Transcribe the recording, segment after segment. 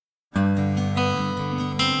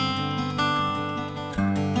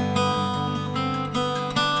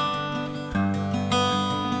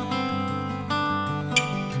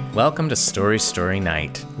Welcome to Story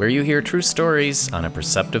Night, where you hear true stories on a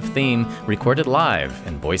perceptive theme recorded live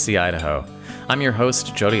in Boise, Idaho. I'm your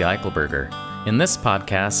host, Jody Eichelberger. In this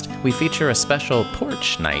podcast, we feature a special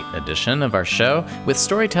PORCH Night edition of our show with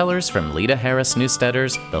storytellers from Leta Harris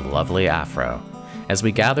Neustaedter's The Lovely Afro. As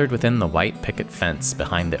we gathered within the white picket fence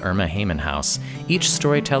behind the Erma Hayman House, each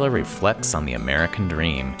storyteller reflects on the American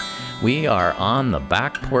dream. We are on the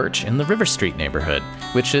back porch in the River Street neighborhood,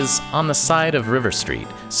 which is on the side of River Street,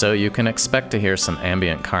 so you can expect to hear some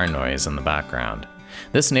ambient car noise in the background.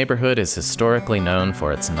 This neighborhood is historically known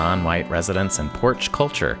for its non-white residents and porch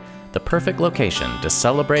culture, the perfect location to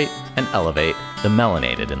celebrate and elevate the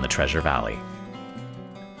melanated in the Treasure Valley.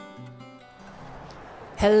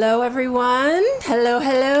 Hello, everyone. Hello.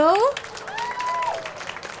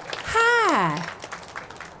 Hi.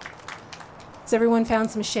 Has everyone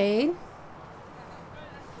found some shade?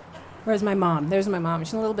 Where's my mom? There's my mom.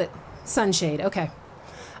 She's a little bit sunshade. Okay.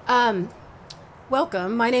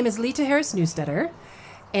 Welcome. My name is Leta Harris Neustaedter,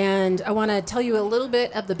 and I want to tell you a little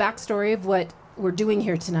bit of the backstory of what we're doing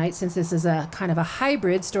here tonight, since this is a kind of a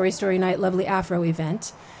hybrid Story Night Lovely Afro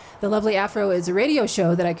event. The Lovely Afro is a radio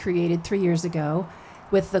show that I created 3 years ago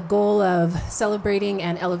with the goal of celebrating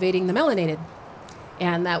and elevating the melanated.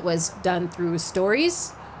 And that was done through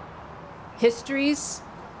stories, histories,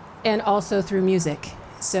 and also through music.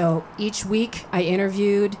 So each week I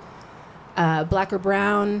interviewed a black or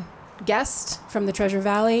brown guest from the Treasure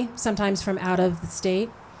Valley, sometimes from out of the state.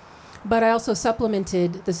 But I also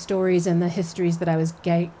supplemented the stories and the histories that I was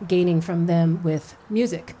gaining from them with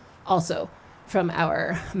music, also from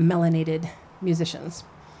our melanated musicians.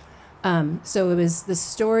 So it was the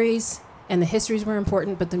stories and the histories were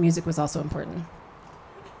important, but the music was also important.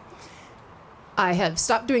 I have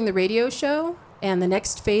stopped doing the radio show, and the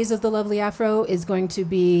next phase of the Lovely Afro is going to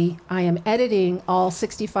be, I am editing all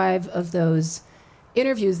 65 of those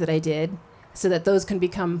interviews that I did so that those can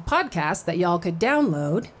become podcasts that y'all could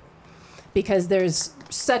download, because there's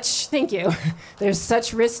such, thank you, there's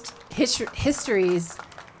such rich histories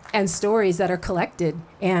and stories that are collected.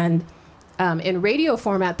 And in radio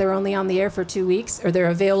format, they're only on the air for 2 weeks, or they're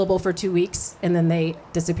available for 2 weeks, and then they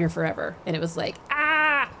disappear forever. And it was like,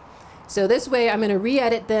 So this way, I'm going to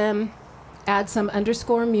re-edit them, add some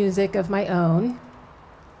underscore music of my own.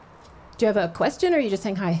 Do you have a question, or are you just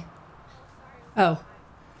saying hi? Oh,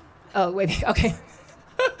 wait, okay.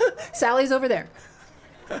 Sally's over there.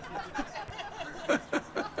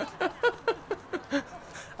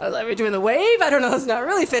 I was like, we're doing the wave? I don't know, it's not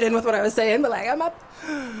really fit in with what I was saying, but like, I'm up.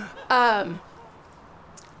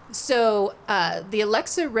 So the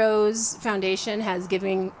Alexa Rose Foundation has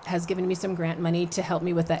given me some grant money to help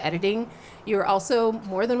me with the editing. You're also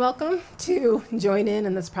more than welcome to join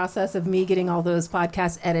in this process of me getting all those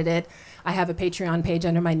podcasts edited. I have a Patreon page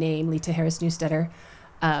under my name, Leta Harris Neustaedter,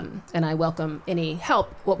 and I welcome any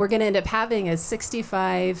help. What we're going to end up having is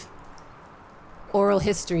 65 oral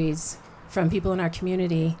histories from people in our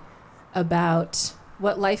community about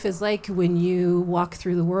what life is like when you walk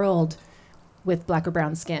through the world with black or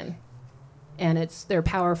brown skin. And they're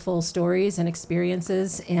powerful stories and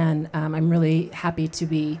experiences, and I'm really happy to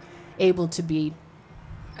be able to be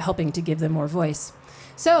helping to give them more voice.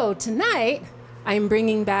 So tonight, I'm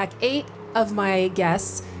bringing back 8 of my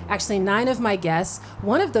guests, actually 9 of my guests.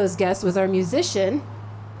 One of those guests was our musician,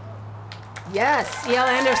 yes, E.L.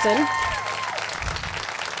 Anderson.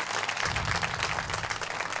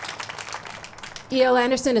 E.L.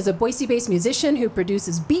 Anderson is a Boise-based musician who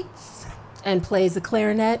produces beats and plays the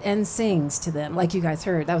clarinet and sings to them, like you guys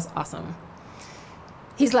heard. That was awesome.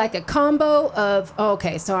 He's like a combo of,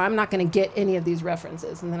 so I'm not going to get any of these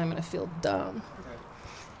references, and then I'm going to feel dumb. Okay.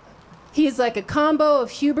 He's like a combo of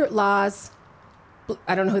Hubert Law's,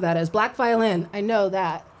 I don't know who that is, black violin, I know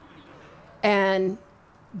that, and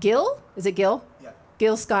Gil? Is it Gil? Yeah.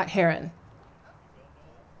 Gil Scott Heron.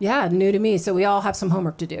 Yeah, new to me, so we all have some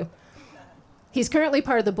homework to do. He's currently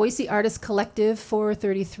part of the Boise Artists Collective,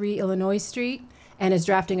 433 Illinois Street, and is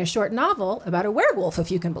drafting a short novel about a werewolf, if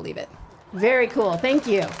you can believe it. Very cool. Thank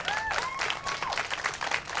you.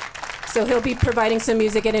 So he'll be providing some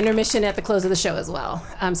music at intermission at the close of the show as well.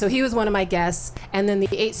 So he was one of my guests. And then the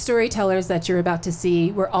 8 storytellers that you're about to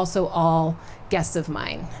see were also all guests of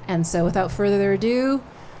mine. And so without further ado,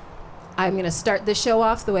 I'm going to start this show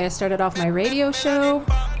off the way I started off my radio show.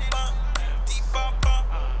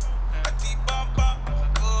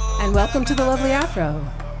 And welcome to the Lovely Afro.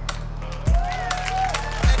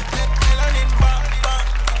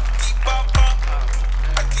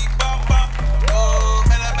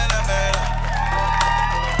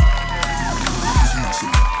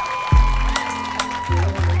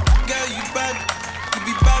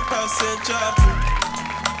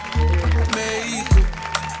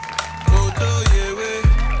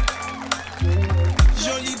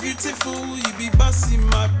 fool, you be busting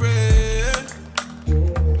my brain.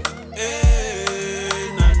 Hey,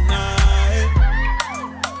 nah, nah.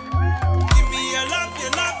 Give me your love,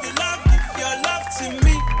 your love, your love. Give your love to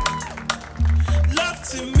me. Love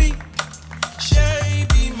to me. Shey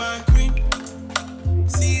be my queen.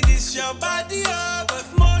 See this your body,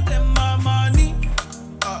 worth more than my money.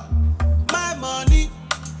 My money.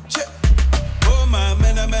 Check. Oh my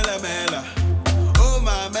mela mela mela. Oh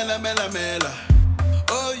my mela mela mela.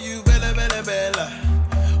 Oh you bella bella bella.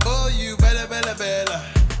 Oh you bella bella bella.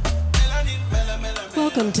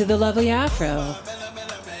 Welcome to the Lovely Afro.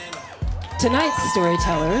 Tonight's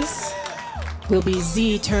storytellers will be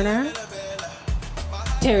Z Turner,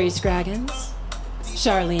 Terry Scraggins,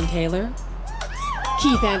 Charlene Taylor,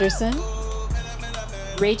 Keith Anderson,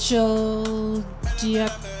 Rachel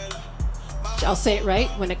I'll say it right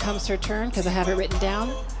when it comes to her turn because I have it written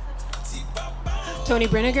down. Toni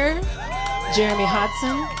Brinegar, Jeremy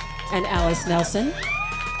Hodson, and Alice Nelson.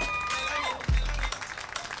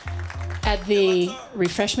 At the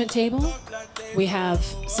refreshment table, we have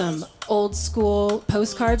some old school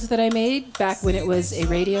postcards that I made back when it was a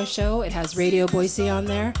radio show. It has Radio Boise on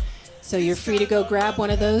there. So you're free to go grab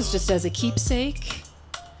one of those just as a keepsake.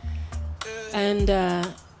 And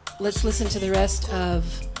let's listen to the rest of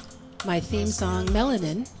my theme song,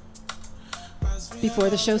 Melanin, before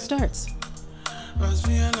the show starts.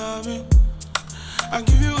 I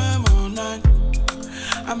give you all night.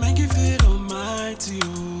 I make you feel almighty.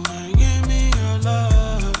 Give me your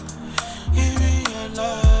love. Give me your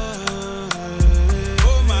love.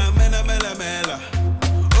 Oh my mela mela mela.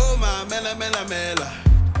 Oh my mela mela mela.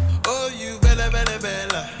 Oh you bella bella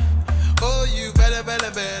bella. Oh you bella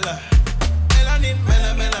bella bella. Melanin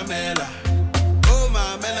mela mela mela. Oh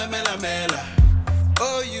my mela mela mela.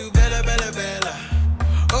 Oh you bella bella bella.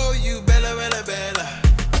 Oh you bella bella bella.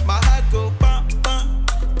 My heart go bum bum,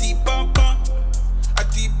 deep bum bum, a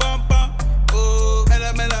deep bum bum. Oh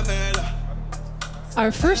mela mela mela.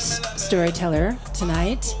 Our first storyteller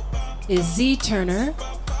tonight is Z Turner.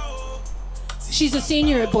 She's a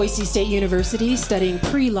senior at Boise State University studying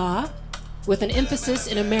pre-law with an emphasis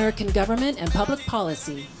in American government and public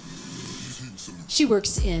policy. She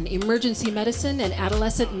works in emergency medicine and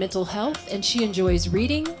adolescent mental health, and she enjoys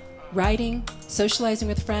reading, writing, socializing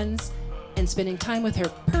with friends, and spending time with her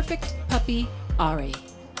perfect puppy, Ari.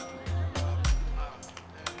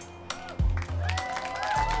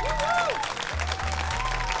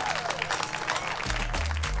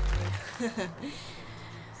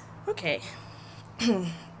 Okay.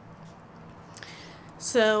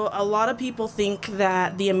 So a lot of people think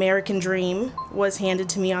that the American dream was handed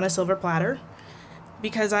to me on a silver platter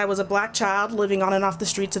because I was a black child living on and off the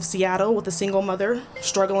streets of Seattle with a single mother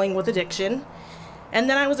struggling with addiction. And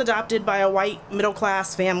then I was adopted by a white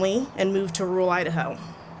middle-class family and moved to rural Idaho.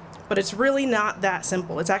 But it's really not that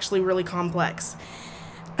simple. It's actually really complex.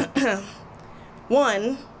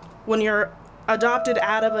 One, when you're adopted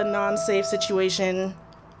out of a non-safe situation,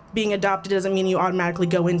 being adopted doesn't mean you automatically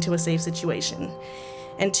go into a safe situation.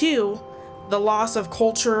 And two, the loss of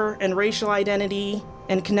culture and racial identity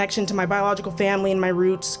and connection to my biological family and my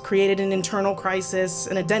roots created an internal crisis,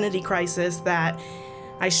 an identity crisis that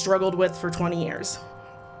I struggled with for 20 years.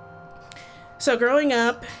 So growing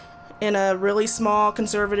up in a really small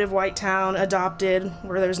conservative white town, adopted,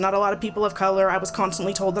 where there's not a lot of people of color, I was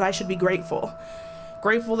constantly told that I should be grateful.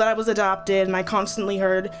 Grateful that I was adopted, and I constantly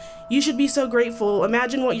heard, you should be so grateful.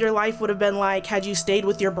 Imagine what your life would have been like had you stayed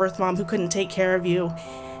with your birth mom who couldn't take care of you.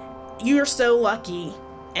 You're so lucky.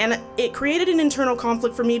 And it created an internal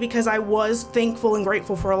conflict for me because I was thankful and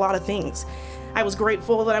grateful for a lot of things. I was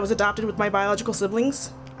grateful that I was adopted with my biological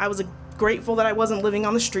siblings. I was grateful that I wasn't living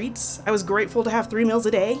on the streets. I was grateful to have 3 meals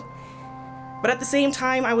a day. But at the same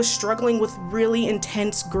time, I was struggling with really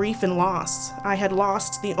intense grief and loss. I had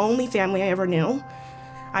lost the only family I ever knew.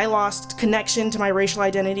 I lost connection to my racial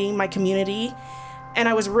identity, my community, and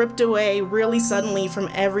I was ripped away really suddenly from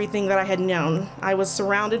everything that I had known. I was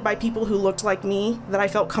surrounded by people who looked like me, that I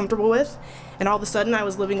felt comfortable with, and all of a sudden I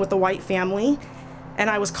was living with a white family, and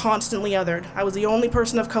I was constantly othered. I was the only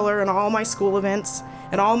person of color in all my school events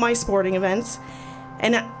and all my sporting events,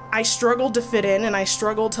 and I struggled to fit in, and I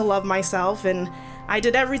struggled to love myself, and I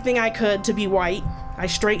did everything I could to be white. I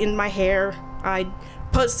straightened my hair, I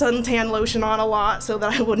put suntan lotion on a lot so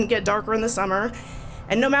that I wouldn't get darker in the summer.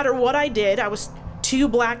 And no matter what I did, I was too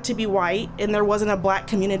black to be white, and there wasn't a black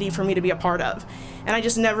community for me to be a part of. And I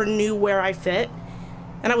just never knew where I fit.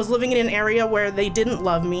 And I was living in an area where they didn't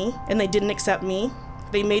love me, and they didn't accept me.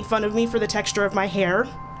 They made fun of me for the texture of my hair.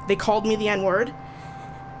 They called me the N-word.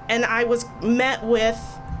 And I was met with,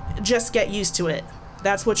 just get used to it.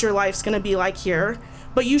 That's what your life's gonna be like here.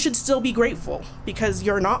 but you should still be grateful because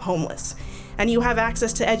you're not homeless and you have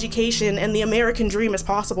access to education and the American dream is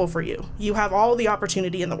possible for you. You have all the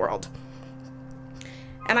opportunity in the world.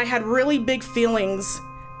 And I had really big feelings,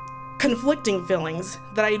 conflicting feelings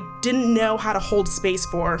that I didn't know how to hold space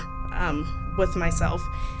for with myself.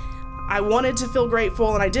 I wanted to feel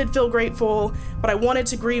grateful, and I did feel grateful, but I wanted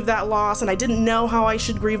to grieve that loss, and I didn't know how I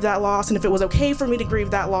should grieve that loss, and if it was okay for me to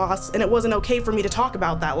grieve that loss, and it wasn't okay for me to talk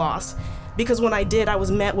about that loss, because when I did, I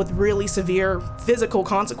was met with really severe physical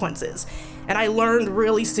consequences, and I learned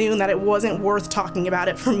really soon that it wasn't worth talking about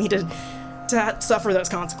it for me to suffer those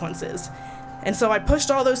consequences. And so I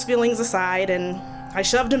pushed all those feelings aside, and I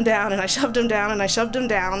shoved them down, and I shoved them down, and I shoved them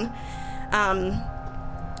down.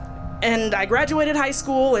 And I graduated high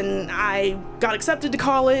school and I got accepted to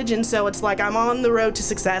college, and so it's like I'm on the road to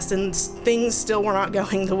success and things still were not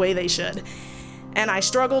going the way they should. And I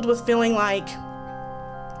struggled with feeling like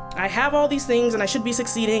I have all these things and I should be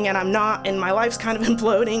succeeding and I'm not, and my life's kind of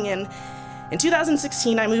imploding. And in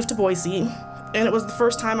 2016 I moved to Boise, and it was the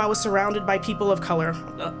first time I was surrounded by people of color.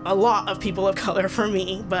 A lot of people of color for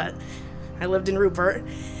me, but I lived in Rupert.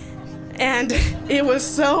 And it was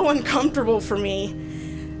so uncomfortable for me.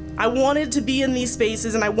 I wanted to be in these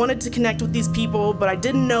spaces and I wanted to connect with these people, but I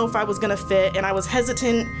didn't know if I was gonna fit, and I was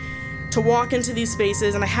hesitant to walk into these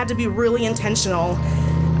spaces, and I had to be really intentional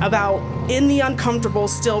about, in the uncomfortable,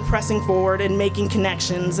 still pressing forward and making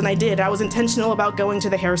connections, and I did. I was intentional about going to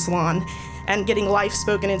the hair salon and getting life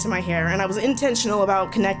spoken into my hair, and I was intentional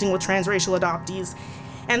about connecting with transracial adoptees.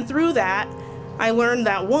 And through that, I learned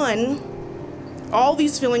that, one, all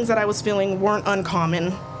these feelings that I was feeling weren't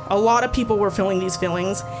uncommon. A lot of people were feeling these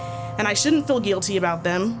feelings, and I shouldn't feel guilty about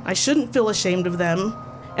them. I shouldn't feel ashamed of them.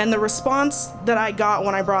 And the response that I got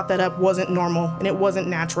when I brought that up wasn't normal, and it wasn't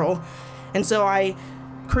natural. And so I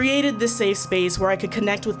created this safe space where I could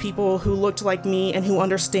connect with people who looked like me and who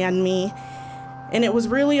understand me. And it was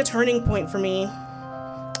really a turning point for me.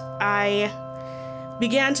 I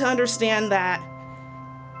began to understand that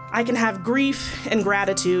I can have grief and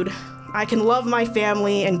gratitude. I can love my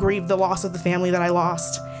family and grieve the loss of the family that I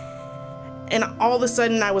lost. And all of a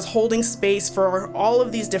sudden I was holding space for all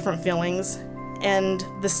of these different feelings, and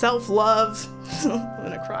the self-love, I'm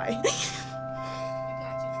gonna cry.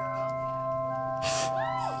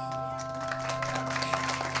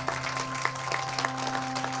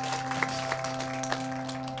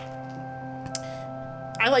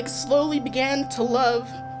 I slowly began to love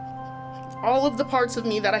all of the parts of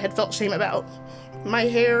me that I had felt shame about. My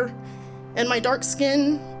hair and my dark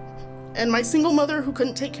skin and my single mother who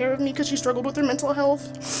couldn't take care of me because she struggled with her mental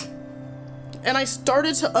health. And I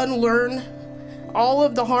started to unlearn all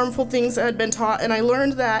of the harmful things that had been taught, and I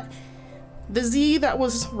learned that the Z that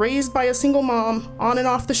was raised by a single mom on and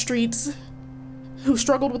off the streets who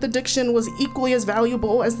struggled with addiction was equally as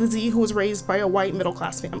valuable as the Z who was raised by a white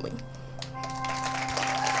middle-class family.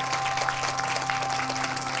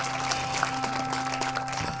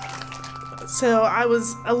 So I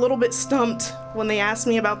was a little bit stumped when they asked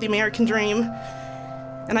me about the American dream,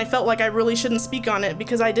 and I felt like I really shouldn't speak on it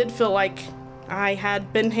because I did feel like I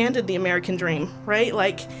had been handed the American dream, right?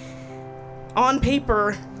 Like, on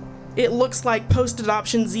paper, it looks like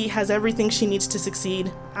post-adoption Z has everything she needs to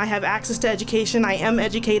succeed. I have access to education, I am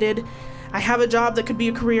educated, I have a job that could be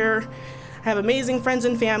a career, I have amazing friends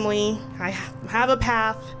and family, I have a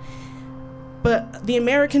path. But the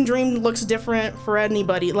American dream looks different for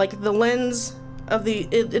anybody. Like, the lens of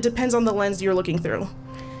it depends on the lens you're looking through.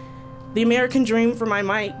 The American dream for my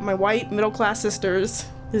white middle-class sisters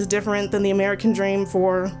is different than the American dream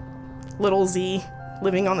for little Z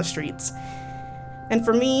living on the streets. And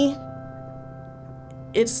for me,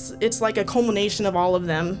 it's like a culmination of all of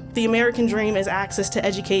them. The American dream is access to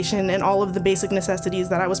education and all of the basic necessities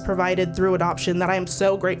that I was provided through adoption that I am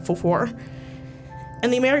so grateful for.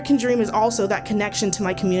 And the American dream is also that connection to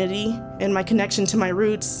my community and my connection to my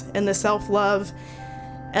roots and the self-love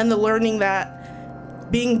and the learning that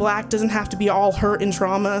being Black doesn't have to be all hurt and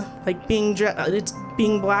trauma. Like, being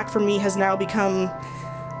Black for me has now become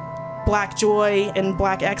Black joy and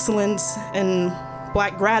Black excellence and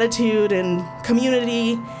Black gratitude and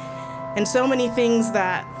community and so many things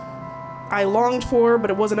that I longed for, but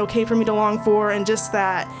it wasn't okay for me to long for, and just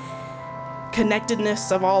that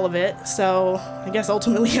connectedness of all of it. So I guess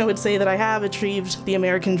ultimately I would say that I have achieved the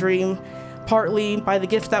American dream, partly by the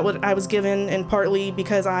gift that I was given, and partly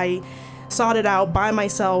because I sought it out by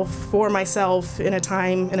myself, for myself, in a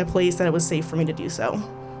time and a place that it was safe for me to do so.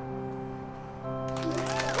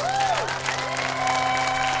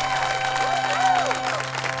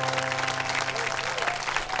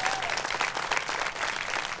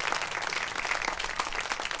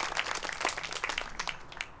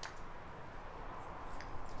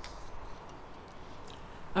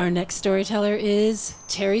 Our next storyteller is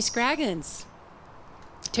Terry Scraggins.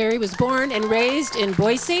 Terry was born and raised in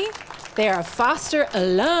Boise. They are a Foster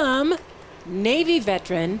alum, Navy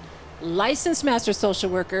veteran, licensed master social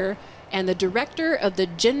worker, and the director of the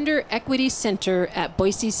Gender Equity Center at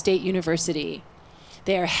Boise State University.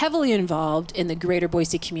 They are heavily involved in the greater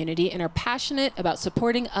Boise community and are passionate about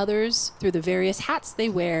supporting others through the various hats they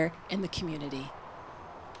wear in the community.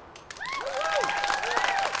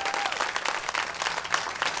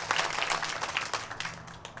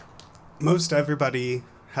 Most everybody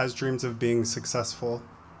has dreams of being successful.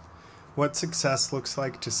 What success looks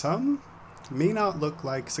like to some may not look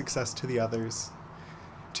like success to the others.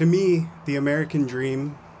 To me, the American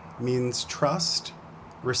dream means trust,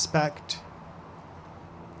 respect,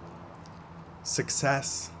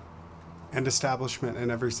 success, and establishment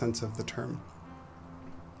in every sense of the term.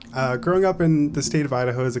 Growing up in the state of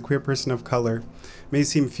Idaho as a queer person of color may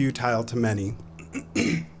seem futile to many.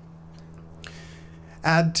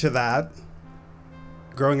 Add to that,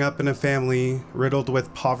 growing up in a family riddled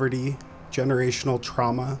with poverty, generational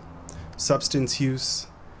trauma, substance use,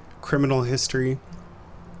 criminal history,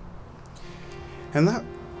 and that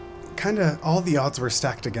kind of all the odds were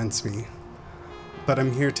stacked against me. But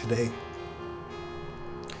I'm here today.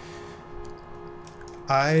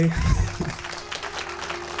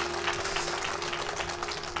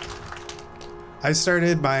 I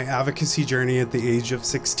started my advocacy journey at the age of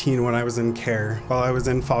 16 when I was in care. While I was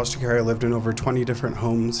in foster care, I lived in over 20 different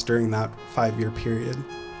homes during that 5-year period.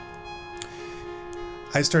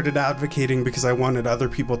 I started advocating because I wanted other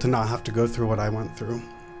people to not have to go through what I went through.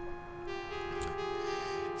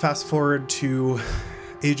 Fast forward to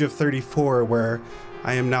age of 34, where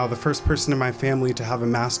I am now the first person in my family to have a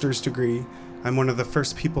master's degree. I'm one of the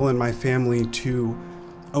first people in my family to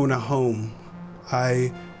own a home.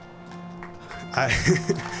 I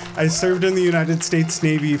served in the United States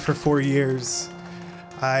Navy for 4 years.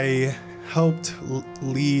 I helped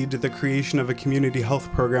lead the creation of a community health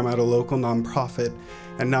program at a local nonprofit,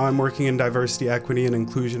 and now I'm working in diversity, equity, and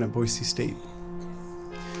inclusion at Boise State.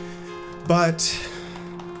 But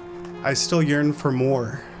I still yearn for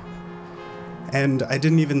more, and I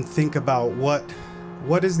didn't even think about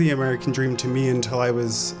what is the American dream to me until I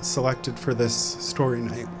was selected for this story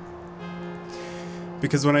night.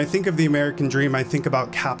 Because when I think of the American dream, I think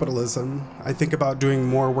about capitalism. I think about doing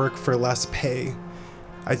more work for less pay.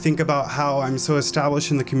 I think about how I'm so established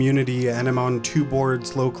in the community and I'm on 2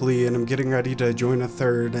 boards locally and I'm getting ready to join a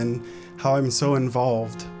 3rd, and how I'm so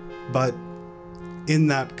involved. But in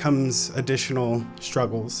that comes additional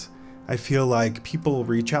struggles. I feel like people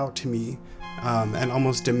reach out to me and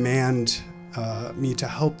almost demand me to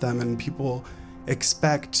help them, and people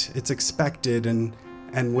it's expected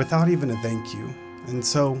and without even a thank you. And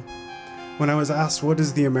so when I was asked what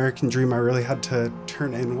is the American dream, I really had to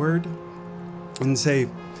turn inward and say,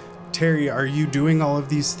 Terry, are you doing all of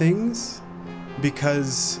these things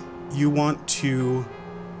because you want to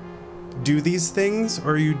do these things,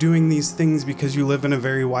 or are you doing these things because you live in a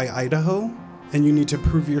very white Idaho and you need to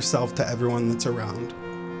prove yourself to everyone that's around?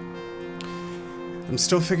 I'm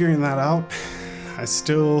still figuring that out. I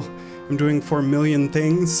still am doing 4 million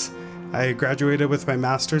things. I graduated with my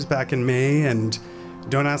master's back in May, and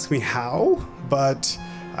don't ask me how, but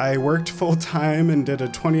I worked full-time and did a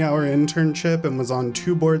 20-hour internship and was on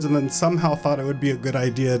 2 boards, and then somehow thought it would be a good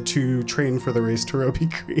idea to train for the race to Roby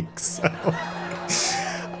Creek. So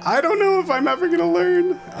I don't know if I'm ever gonna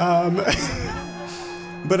learn.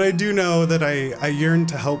 But I do know that I yearn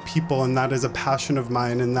to help people, and that is a passion of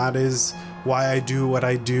mine, and that is why I do what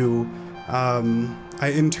I do. I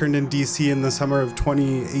interned in DC in the summer of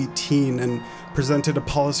 2018 and presented a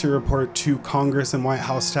policy report to Congress and White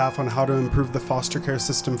House staff on how to improve the foster care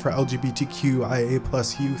system for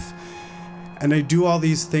LGBTQIA+ youth. And I do all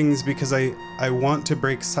these things because I want to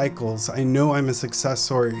break cycles. I know I'm a success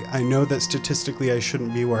story. I know that statistically I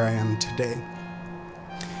shouldn't be where I am today.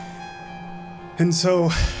 And so,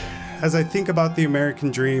 as I think about the American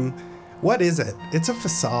dream, what is it? It's a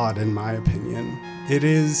facade, in my opinion. It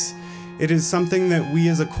is something that we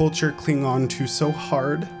as a culture cling on to so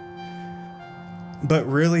hard. But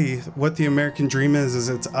really, what the American dream is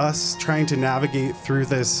it's us trying to navigate through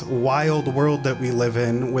this wild world that we live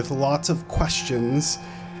in with lots of questions.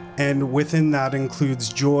 And within that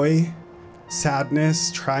includes joy,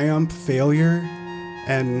 sadness, triumph, failure,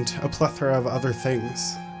 and a plethora of other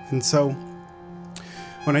things. And so,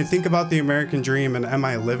 when I think about the American dream and am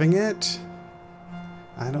I living it?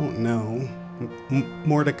 I don't know.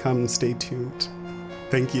 More to come, stay tuned.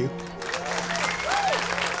 Thank you.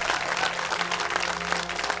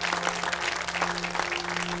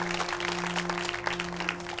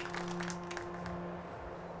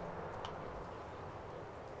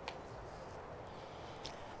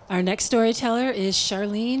 Our next storyteller is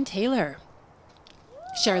Charlene Taylor.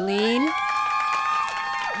 Charlene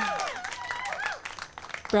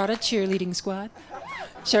brought a cheerleading squad.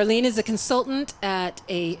 Charlene is a consultant at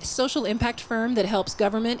a social impact firm that helps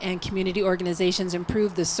government and community organizations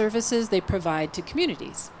improve the services they provide to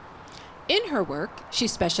communities. In her work, she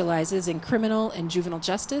specializes in criminal and juvenile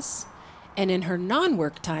justice, and in her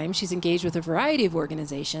non-work time, she's engaged with a variety of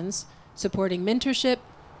organizations supporting mentorship,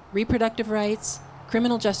 reproductive rights,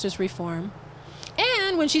 criminal justice reform.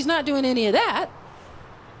 And when she's not doing any of that,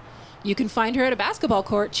 you can find her at a basketball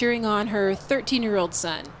court cheering on her 13-year-old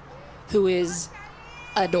son, who is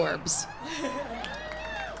adorbs.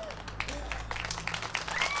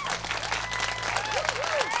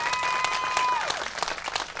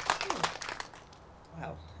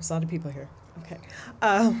 Wow, there's a lot of people here. Okay.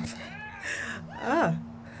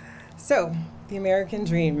 So, the American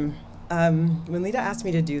dream. When Leta asked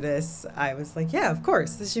me to do this, I was like, yeah, of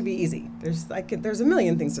course, this should be easy. There's a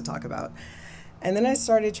million things to talk about. And then I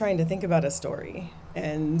started trying to think about a story,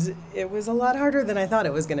 and it was a lot harder than I thought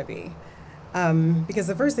it was going to be. Because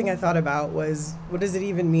the first thing I thought about was, what does it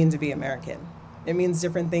even mean to be American? It means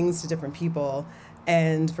different things to different people.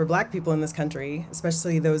 And for Black people in this country,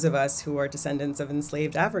 especially those of us who are descendants of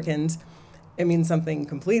enslaved Africans, it means something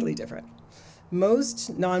completely different.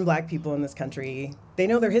 Most non-Black people in this country, they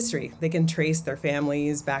know their history. They can trace their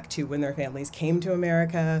families back to when their families came to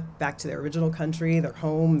America, back to their original country, their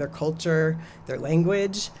home, their culture, their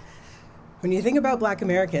language. When you think about Black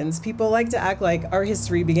Americans, people like to act like our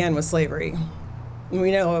history began with slavery.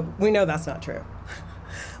 We know that's not true.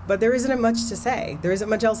 But there isn't much to say. There isn't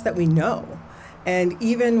much else that we know. And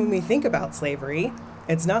even when we think about slavery,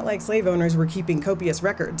 it's not like slave owners were keeping copious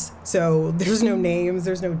records. So there's no names,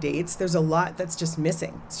 there's no dates, there's a lot that's just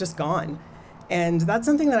missing. It's just gone. And that's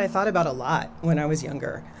something that I thought about a lot when I was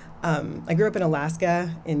younger. I grew up in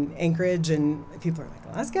Alaska, in Anchorage, and people are like,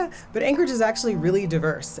 Alaska? But Anchorage is actually really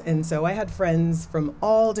diverse. And so I had friends from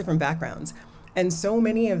all different backgrounds. And so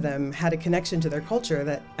many of them had a connection to their culture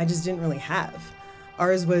that I just didn't really have.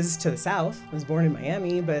 Ours was to the south. I was born in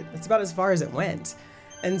Miami, but it's about as far as it went.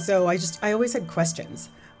 And so I always had questions.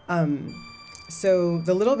 So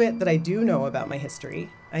the little bit that I do know about my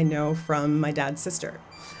history, I know from my dad's sister,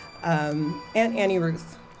 Aunt Annie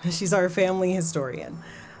Ruth. She's our family historian.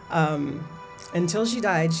 Until she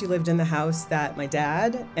died, she lived in the house that my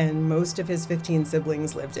dad and most of his 15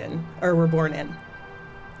 siblings lived in, or were born in.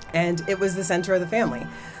 And it was the center of the family.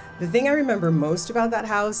 The thing I remember most about that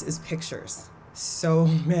house is pictures. So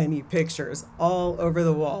many pictures all over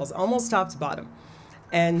the walls, almost top to bottom.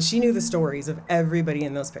 And she knew the stories of everybody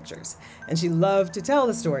in those pictures. And she loved to tell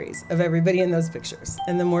the stories of everybody in those pictures.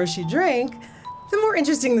 And the more she drank, the more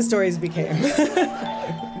interesting the stories became.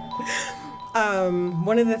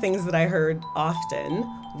 One of the things that I heard often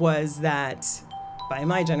was that, by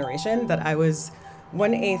my generation, that I was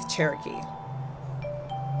 1/8 Cherokee.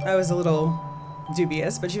 I was a little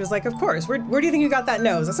dubious, but she was like, of course, where do you think you got that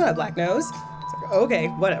nose? That's not a black nose. It's like, okay,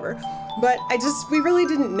 whatever. But we really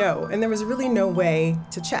didn't know, and there was really no way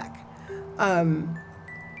to check.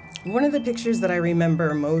 One of the pictures that I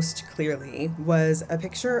remember most clearly was a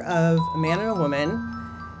picture of a man and a woman.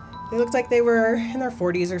 They looked like they were in their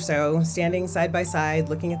 40s or so, standing side by side,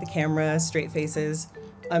 looking at the camera, straight faces.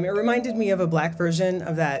 It reminded me of a Black version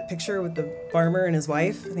of that picture with the farmer and his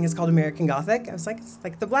wife. I think it's called American Gothic. I was like, it's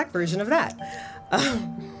like the Black version of that.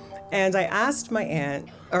 And I asked my aunt,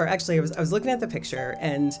 or actually I was looking at the picture,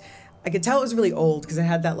 and I could tell it was really old because it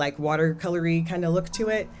had that like watercolory kind of look to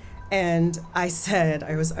it. And I said,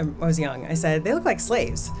 I was young. I said, they look like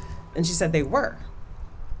slaves. And she said they were.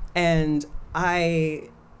 And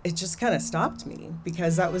it just kind of stopped me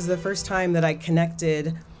because that was the first time that I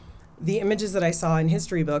connected the images that I saw in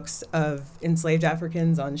history books of enslaved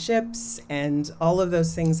Africans on ships and all of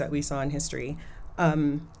those things that we saw in history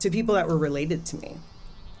to people that were related to me.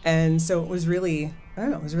 And so it was really,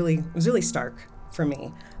 it was really stark for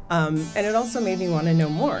me. And it also made me want to know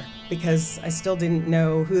more because I still didn't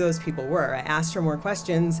know who those people were. I asked her more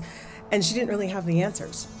questions and she didn't really have the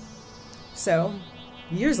answers. So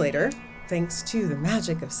years later, thanks to the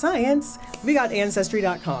magic of science, we got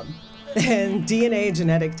Ancestry.com and DNA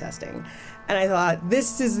genetic testing. And I thought,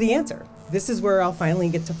 this is the answer. This is where I'll finally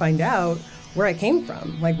get to find out where I came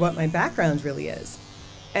from, like what my background really is.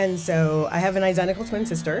 And so I have an identical twin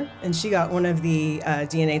sister, and she got one of the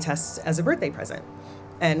DNA tests as a birthday present.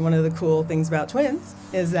 And one of the cool things about twins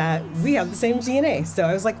is that we have the same DNA. So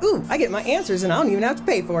I was like, ooh, I get my answers and I don't even have to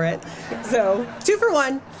pay for it. So 2 for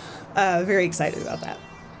 1. Very excited about that.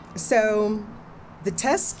 So the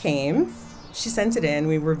test came, she sent it in.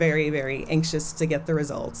 We were very, very anxious to get the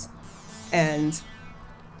results. And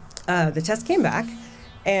the test came back,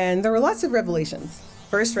 and there were lots of revelations.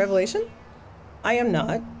 First revelation, I am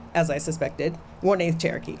not, as I suspected, 1/8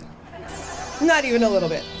 Cherokee. Not even a little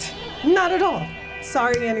bit. Not at all.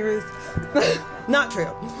 Sorry, Annie Ruth. Not true.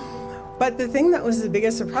 But the thing that was the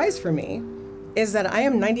biggest surprise for me is that I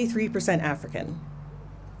am 93% African.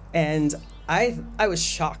 And I was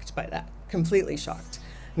shocked by that, completely shocked.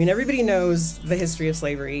 I mean, everybody knows the history of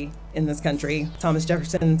slavery in this country. Thomas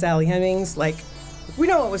Jefferson, Sally Hemings, like, we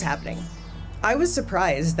know what was happening. I was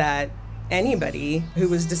surprised that anybody who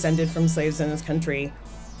was descended from slaves in this country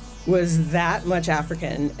was that much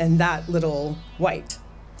African and that little white.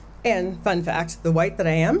 And fun fact, the white that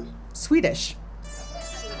I am, Swedish.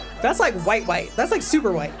 That's like white. That's like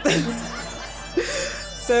super white.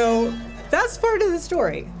 So that's part of the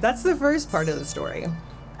story. That's the first part of the story.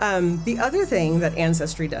 The other thing that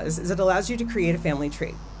Ancestry does is it allows you to create a family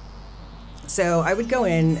tree. So I would go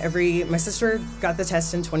in my sister got the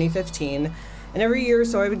test in 2015, and every year or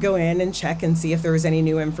so I would go in and check and see if there was any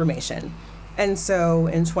new information. And so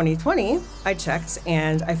in 2020, I checked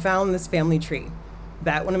and I found this family tree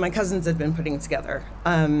that one of my cousins had been putting together.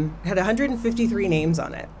 Had 153 names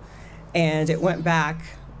on it. And it went back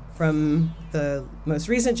from the most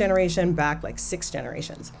recent generation back like 6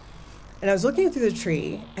 generations. And I was looking through the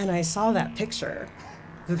tree and I saw that picture,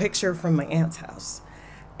 the picture from my aunt's house.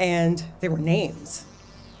 And there were names.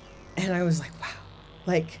 And I was like, wow,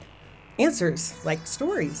 like answers, like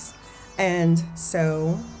stories. And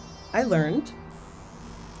so I learned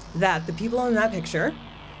that the people in that picture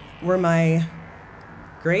were my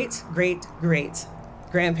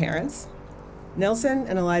great-great-great-grandparents, Nelson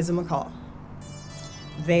and Eliza McCall.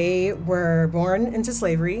 They were born into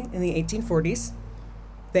slavery in the 1840s.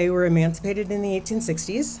 They were emancipated in the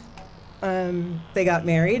 1860s. They got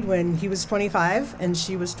married when he was 25 and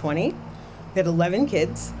she was 20. They had 11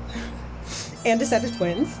 kids and a set of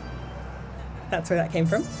twins. That's where that came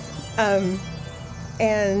from.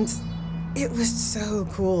 And it was so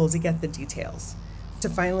cool to get the details, to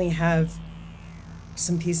finally have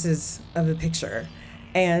some pieces of the picture.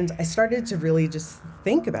 And I started to really just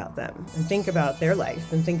think about them and think about their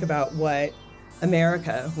life and think about what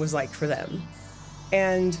America was like for them.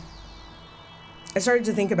 And I started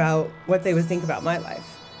to think about what they would think about my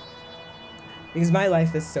life, because my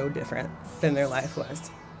life is so different than their life was.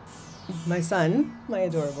 My son, my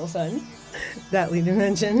adorable son, that Leta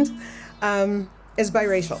mentioned, is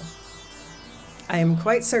biracial. I am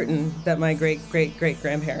quite certain that my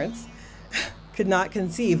great-great-great-grandparents could not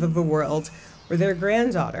conceive of a world where their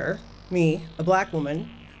granddaughter, me, a black woman,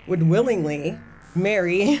 would willingly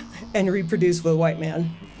marry and reproduce with a white man,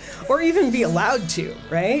 or even be allowed to,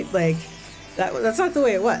 right? Like, that's not the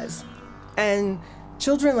way it was. And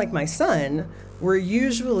children like my son were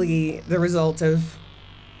usually the result of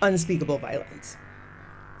unspeakable violence.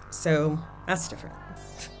 So that's different.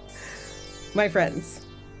 My friends,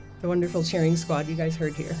 the wonderful cheering squad you guys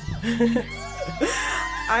heard here.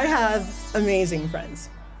 I have amazing friends.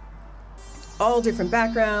 All different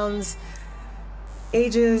backgrounds,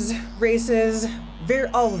 ages, races,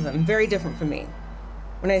 all of them very different from me.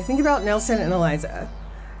 When I think about Nelson and Eliza,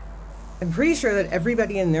 I'm pretty sure that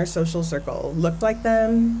everybody in their social circle looked like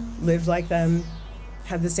them, lived like them,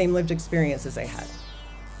 had the same lived experience as they had.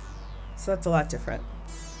 So that's a lot different.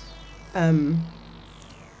 In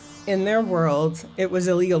their world, it was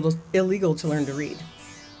illegal to learn to read,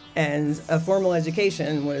 and a formal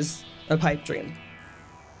education was a pipe dream.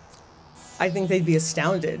 I think they'd be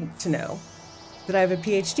astounded to know that I have a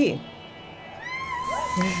PhD.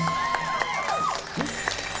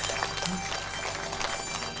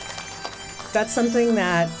 That's something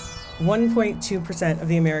that 1.2% of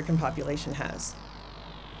the American population has.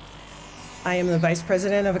 I am the vice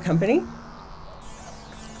president of a company,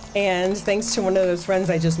 and thanks to one of those friends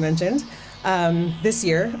I just mentioned, this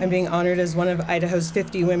year I'm being honored as one of Idaho's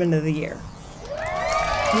 50 Women of the Year.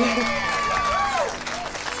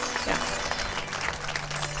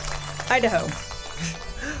 Idaho,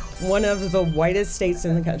 one of the whitest states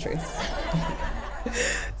in the country.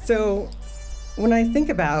 So when I think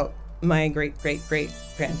about my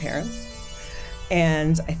great-great-great-grandparents,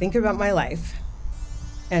 and I think about my life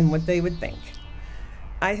and what they would think,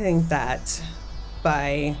 I think that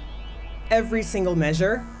by every single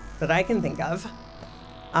measure that I can think of,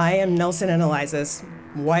 I am Nelson and Eliza's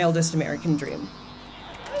wildest American dream.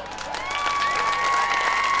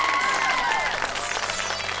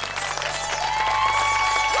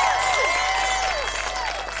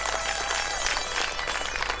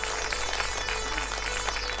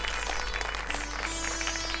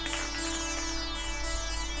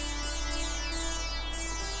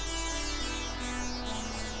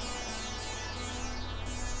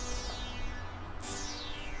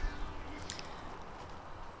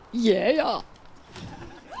 Yeah.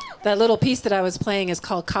 That little piece that I was playing is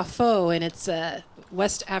called Kafo, and it's a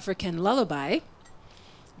West African lullaby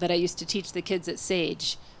that I used to teach the kids at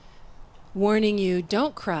Sage. Warning you,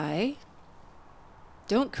 don't cry.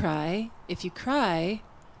 Don't cry. If you cry,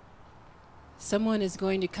 someone is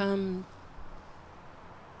going to come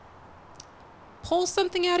pull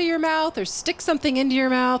something out of your mouth or stick something into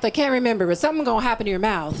your mouth. I can't remember, but something going to happen to your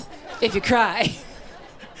mouth if you cry.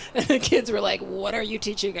 And the kids were like, what are you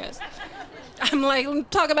teaching us? I'm like,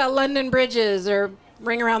 talk about London bridges or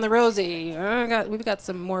Ring Around the Rosie. We've got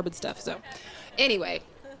some morbid stuff. So anyway,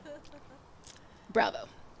 bravo.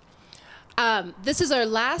 This is our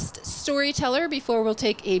last storyteller before we'll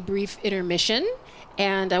take a brief intermission.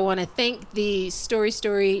 And I want to thank the Story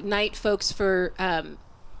NiGHT folks for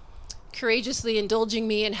courageously indulging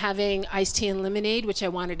me in having iced tea and lemonade, which I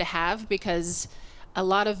wanted to have because a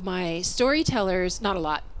lot of my storytellers, not a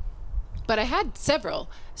lot, but I had several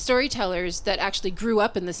storytellers that actually grew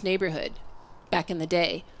up in this neighborhood back in the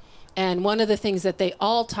day. And one of the things that they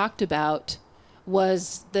all talked about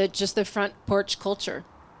was the front porch culture,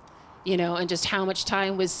 you know, and just how much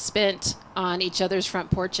time was spent on each other's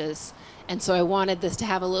front porches. And so I wanted this to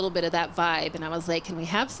have a little bit of that vibe. And I was like, can we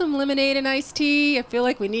have some lemonade and iced tea? I feel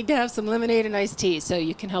like we need to have some lemonade and iced tea. So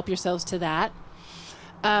you can help yourselves to that.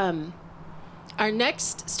 Our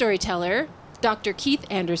next storyteller, Dr. Keith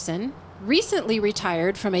Anderson, recently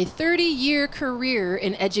retired from a 30-year career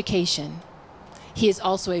in education. He is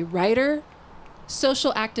also a writer,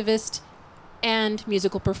 social activist, and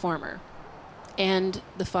musical performer, and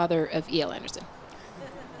the father of E.L. Anderson.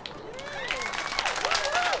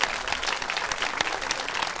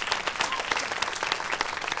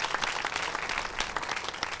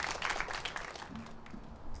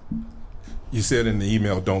 You said in the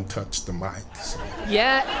email, don't touch the mic. So.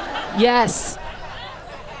 Yeah, yes.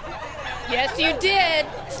 Yes, you did.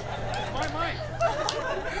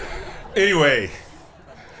 Anyway,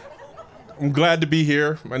 I'm glad to be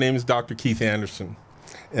here. My name is Dr. Keith Anderson,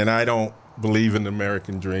 and I don't believe in the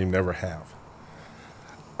American dream, never have.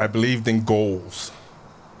 I believed in goals.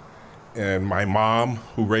 And my mom,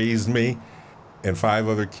 who raised me, and 5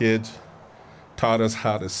 other kids, taught us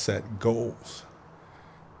how to set goals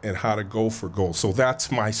and how to go for goals. So that's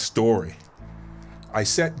my story. I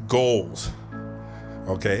set goals,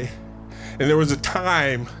 okay? And there was a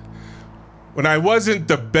time when I wasn't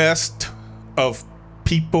the best of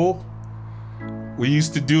people. We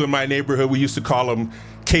used to do in my neighborhood, we used to call them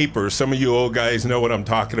capers. Some of you old guys know what I'm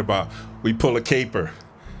talking about. We pull a caper.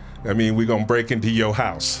 I mean, we're gonna break into your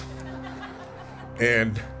house.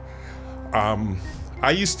 And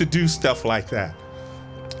I used to do stuff like that.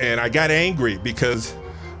 And I got angry because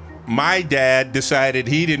my dad decided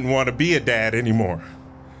he didn't want to be a dad anymore.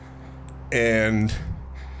 And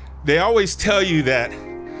they always tell you that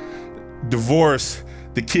divorce,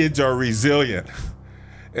 the kids are resilient.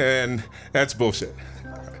 And that's bullshit.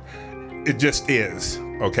 It just is,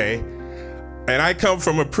 okay? And I come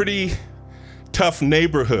from a pretty tough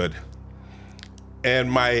neighborhood.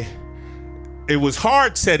 And it was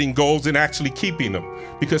hard setting goals and actually keeping them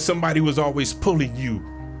because somebody was always pulling you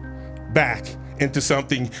back into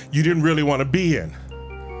something you didn't really want to be in.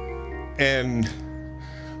 And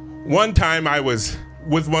one time I was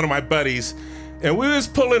with one of my buddies and we was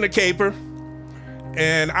pulling a caper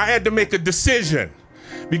and I had to make a decision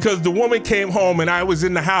because the woman came home and I was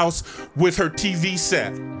in the house with her TV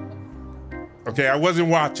set. Okay, I wasn't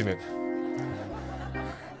watching it.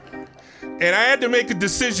 And I had to make a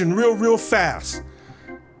decision real fast.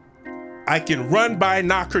 I can run by,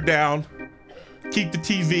 knock her down, keep the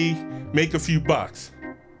TV, make a few bucks.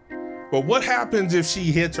 But what happens if she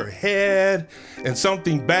hits her head and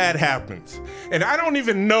something bad happens? And I don't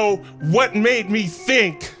even know what made me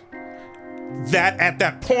think that at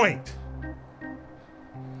that point.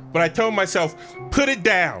 But I told myself, put it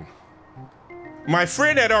down. My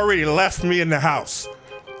friend had already left me in the house.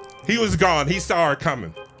 He was gone. He saw her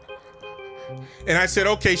coming. And I said,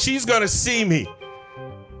 okay, she's gonna see me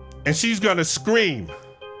and she's gonna scream,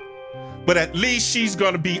 but at least she's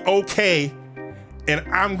gonna be okay and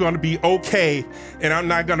I'm gonna be okay and I'm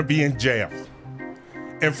not gonna be in jail.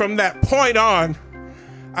 And from that point on,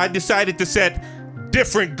 I decided to set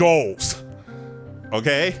different goals,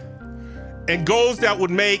 okay? And goals that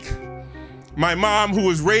would make my mom, who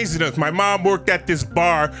was raising us, my mom worked at this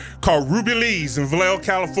bar called Ruby Lee's in Vallejo,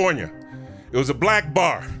 California. It was a black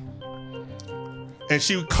bar. And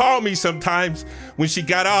she would call me sometimes when she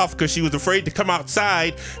got off because she was afraid to come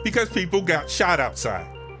outside because people got shot outside.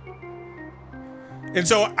 And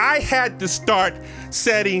so I had to start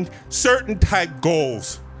setting certain type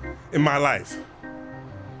goals in my life.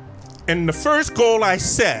 And the first goal I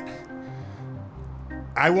set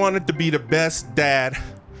I wanted to be the best dad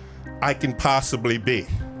I can possibly be.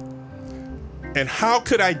 And how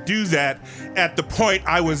could I do that at the point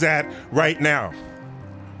I was at right now?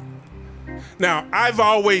 Now, I've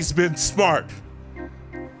always been smart.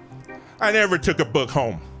 I never took a book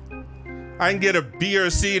home. I can get a B or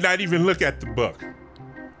a C and not even look at the book.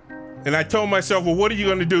 And I told myself, well, what are you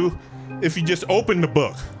going to do if you just open the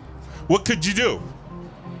book? What could you do?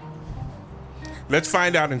 Let's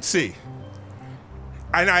find out and see.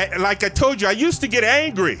 And like I told you, I used to get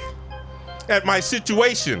angry at my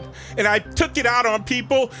situation. And I took it out on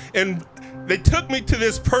people, and they took me to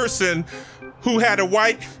this person who had a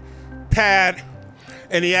white pad,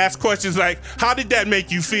 and he asked questions like, how did that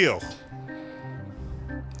make you feel?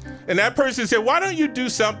 And that person said, why don't you do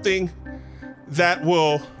something that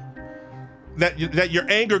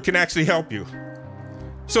your anger can actually help you?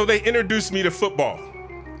 So they introduced me to football.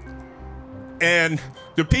 And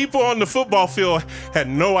the people on the football field had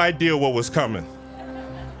no idea what was coming.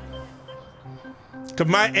 Because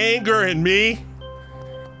my anger in me,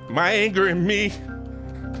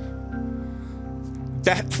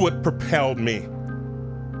 that's what propelled me.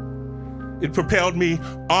 It propelled me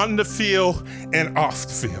on the field and off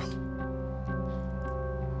the field.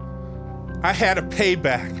 I had a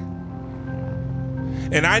payback.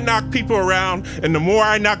 And I knocked people around, and the more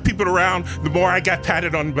I knocked people around, the more I got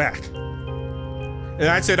patted on the back. And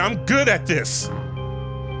I said, I'm good at this.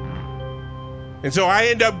 And so I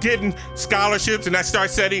end up getting scholarships, and I start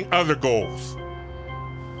setting other goals.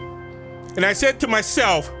 And I said to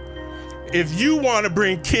myself, if you want to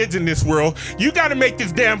bring kids in this world, you got to make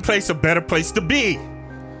this damn place a better place to be.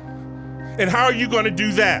 And how are you going to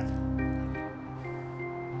do that?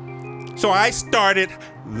 So I started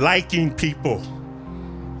liking people.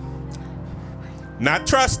 Not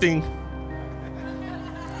trusting,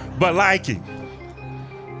 but liking.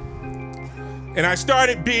 And I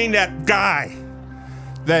started being that guy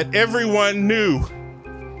that everyone knew.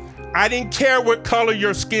 I didn't care what color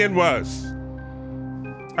your skin was.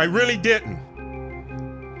 I really didn't.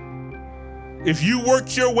 If you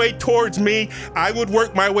worked your way towards me, I would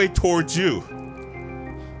work my way towards you.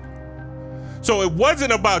 So it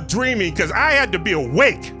wasn't about dreaming, because I had to be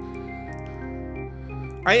awake.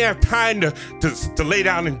 I didn't have time to lay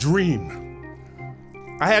down and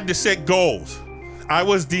dream. I had to set goals. I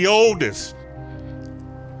was the oldest.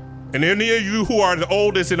 And any of you who are the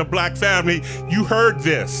oldest in a black family, you heard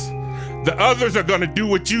this. The others are going to do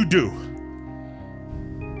what you do.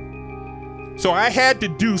 So I had to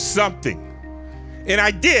do something. And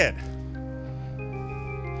I did.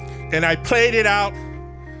 And I played it out.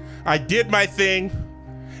 I did my thing.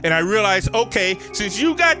 And I realized, okay, since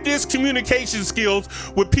you got this communication skills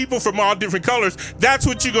with people from all different colors, that's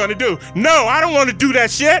what you're going to do. No, I don't want to do that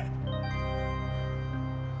shit.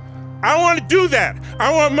 I don't want to do that.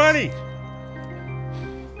 I want money.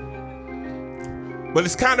 But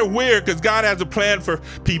it's kind of weird, because God has a plan for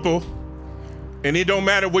people, and it don't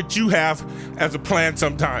matter what you have as a plan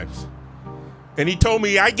sometimes. And he told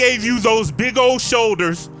me, I gave you those big old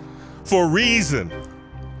shoulders for a reason.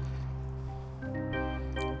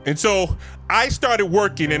 And so I started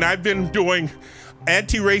working, and I've been doing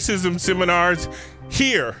anti-racism seminars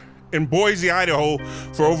here in Boise, Idaho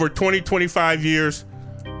for over 20, 25 years.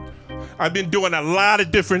 I've been doing a lot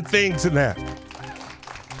of different things in that.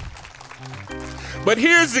 But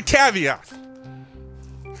here's the caveat.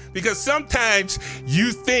 Because sometimes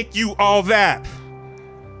you think you all that.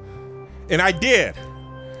 And I did.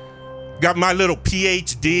 Got my little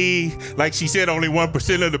PhD. Like she said, only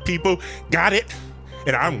 1% of the people got it.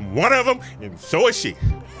 And I'm one of them, and so is she.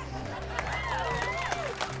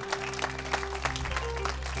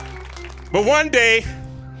 But one day,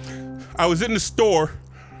 I was in the store,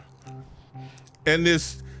 and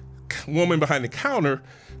this woman behind the counter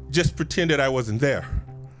just pretended I wasn't there.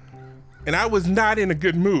 And I was not in a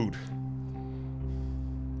good mood.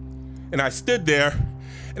 And I stood there,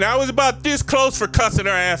 and I was about this close for cussing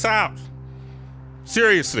her ass out.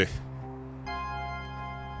 Seriously.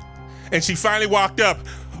 And she finally walked up.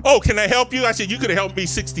 Oh, can I help you? I said, you could have helped me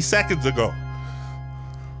 60 seconds ago.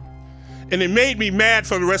 And it made me mad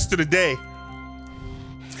for the rest of the day.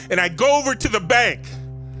 And I go over to the bank,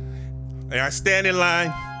 and I stand in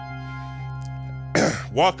line,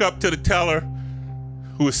 walk up to the teller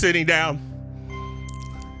who was sitting down.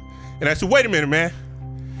 And I said, wait a minute, man.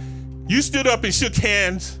 You stood up and shook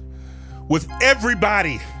hands with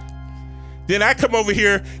everybody. Then I come over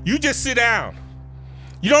here, you just sit down.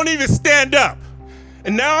 You don't even stand up.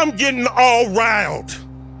 And now I'm getting all riled.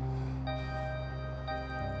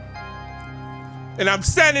 And I'm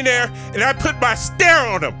standing there, and I put my stare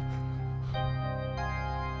on him.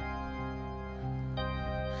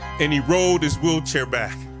 and he rolled his wheelchair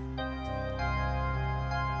back.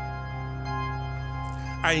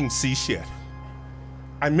 I didn't see shit.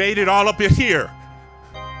 I made it all up in here.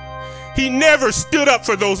 He never stood up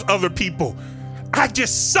for those other people. I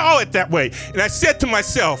just saw it that way. And I said to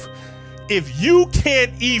myself, if you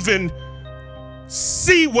can't even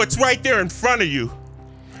see what's right there in front of you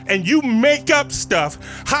and you make up stuff,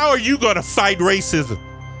 how are you going to fight racism?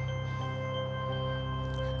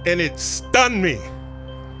 And it stunned me.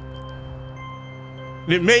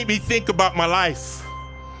 And it made me think about my life.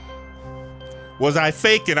 Was I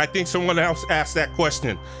faking? I think someone else asked that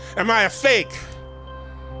question. Am I a fake?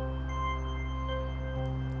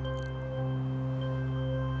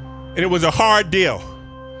 And it was a hard deal.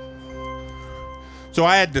 So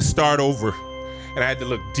I had to start over, and I had to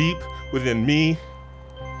look deep within me,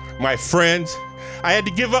 my friends. I had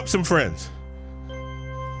to give up some friends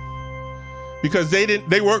because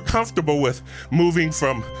they weren't comfortable with moving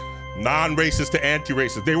from non-racist to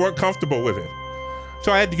anti-racist. They weren't comfortable with it.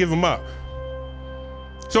 So I had to give them up.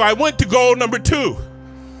 So I went to goal number 2.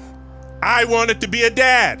 I wanted to be a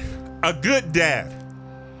dad, a good dad.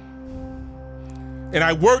 And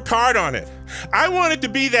I worked hard on it. I wanted to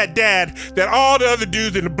be that dad that all the other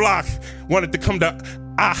dudes in the block wanted to come to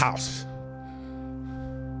our house.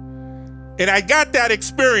 And I got that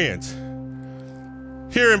experience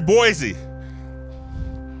here in Boise.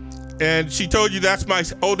 And she told you that's my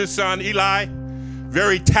oldest son, Eli.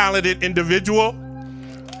 Very talented individual.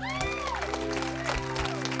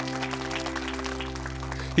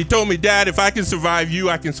 He told me, Dad, if I can survive you,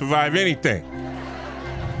 I can survive anything.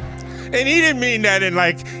 And he didn't mean that in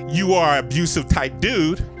like, you are an abusive type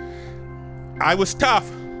dude. I was tough.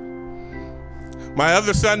 My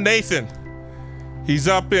other son, Nathan, he's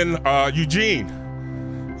up in Eugene.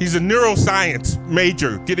 He's a neuroscience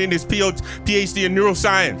major, getting his PhD in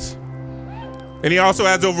neuroscience. And he also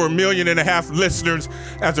has over 1.5 million listeners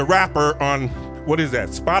as a rapper on, what is that,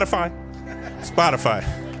 Spotify? Spotify.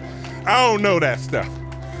 I don't know that stuff.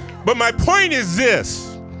 But my point is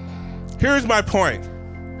this. Here's my point.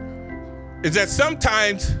 Is that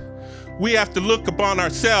sometimes we have to look upon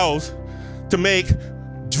ourselves to make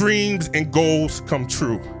dreams and goals come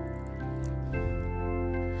true.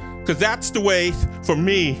 Because that's the way for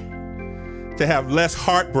me to have less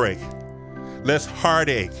heartbreak, less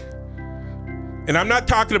heartache. And I'm not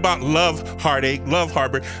talking about love, heartache, love,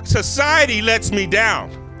 heartbreak. Society lets me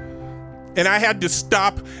down. And I had to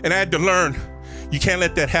stop and I had to learn, you can't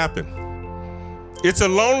let that happen. It's a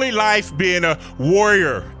lonely life being a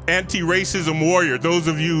warrior, anti-racism warrior. Those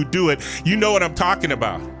of you who do it, you know what I'm talking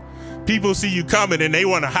about. People see you coming and they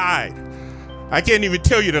want to hide. I can't even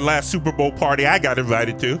tell you the last Super Bowl party I got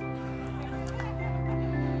invited to.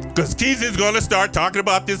 Because Keith is going to start talking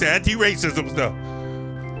about this anti-racism stuff.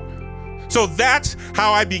 So that's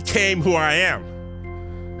how I became who I am.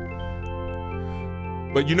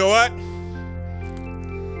 But you know what?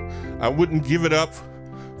 I wouldn't give it up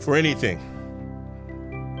for anything.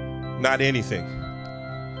 Not anything.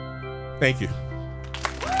 Thank you.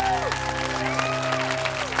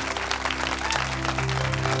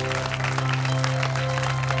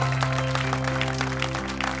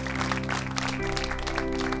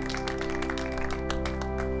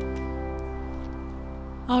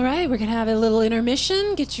 All right, we're going to have a little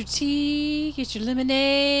intermission. Get your tea, get your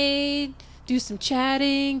lemonade, do some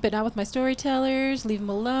chatting, but not with my storytellers. Leave them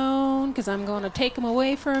alone because I'm going to take them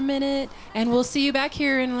away for a minute. And we'll see you back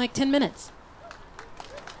here in like 10 minutes.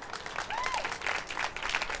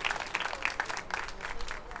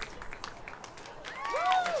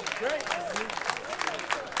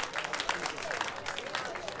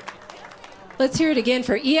 Let's hear it again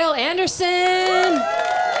for E.L. Anderson.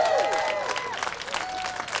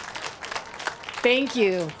 Thank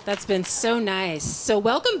you. That's been so nice. So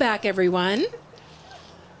welcome back, everyone.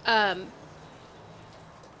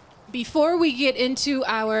 Before we get into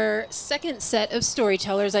our second set of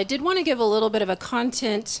storytellers, I did want to give a little bit of a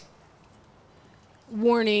content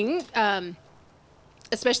warning,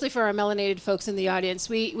 especially for our melanated folks in the audience.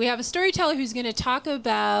 We have a storyteller who's going to talk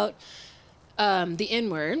about the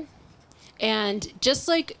N-word. And just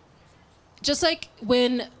like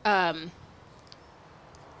when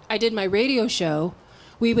I did my radio show,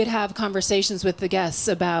 we would have conversations with the guests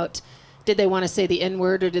about did they want to say the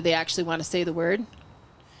N-word or did they actually want to say the word?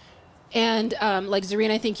 And like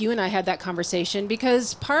Zerena, I think you and I had that conversation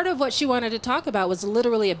because part of what she wanted to talk about was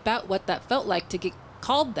literally about what that felt like to get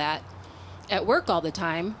called that at work all the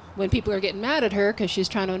time when people are getting mad at her because she's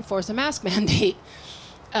trying to enforce a mask mandate.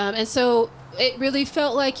 And so it really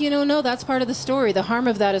felt like, no, that's part of the story. The harm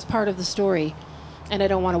of that is part of the story. And I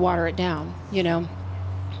don't want to water it down,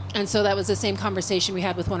 And so that was the same conversation we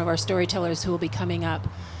had with one of our storytellers who will be coming up.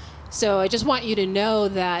 So I just want you to know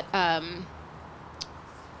that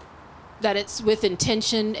that it's with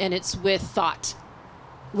intention and it's with thought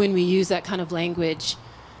when we use that kind of language.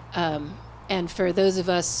 And for those of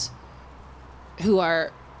us who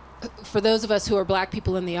are Black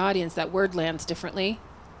people in the audience, that word lands differently.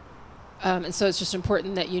 And so it's just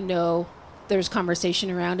important that you know there's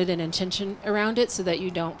conversation around it and intention around it so that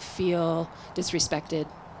you don't feel disrespected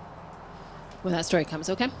when that story comes,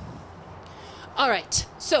 okay? All right,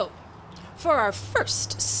 so for our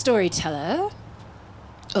first storyteller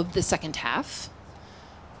of the second half,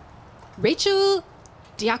 Rachel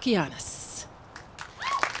Diacogiannis.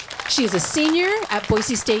 She is a senior at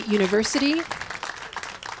Boise State University,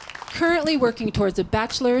 currently working towards a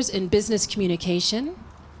bachelor's in business communication.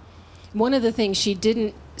 One of the things she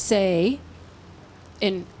didn't say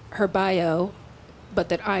in her bio, but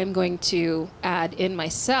that I'm going to add in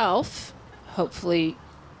myself, hopefully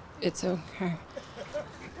it's okay.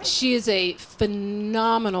 She is a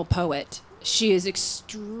phenomenal poet. She is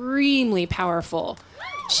extremely powerful.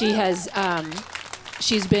 She has,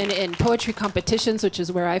 she's been in poetry competitions, which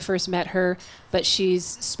is where I first met her, but she's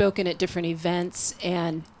spoken at different events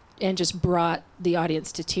and just brought the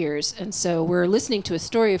audience to tears. And so we're listening to a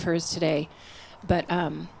story of hers today, but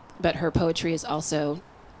her poetry is also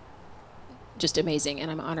just amazing, and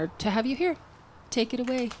I'm honored to have you here. Take it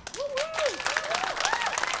away.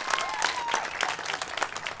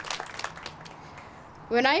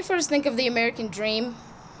 When I first think of the American dream,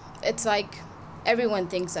 it's like everyone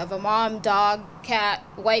thinks of: a mom, dog, cat,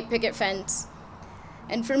 white picket fence.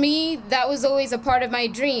 And for me, that was always a part of my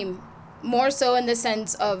dream, more so in the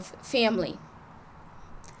sense of family.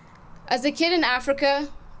 As a kid in Africa,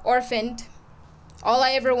 orphaned, all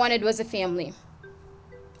I ever wanted was a family.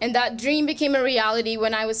 And that dream became a reality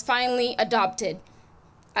when I was finally adopted.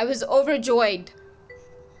 I was overjoyed.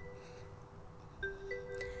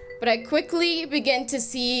 But I quickly began to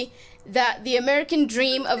see that the American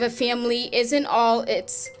dream of a family isn't all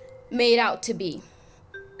it's made out to be.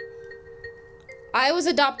 I was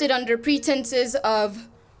adopted under pretenses of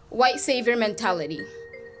white savior mentality.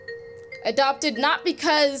 Adopted not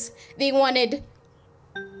because they wanted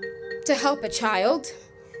to help a child,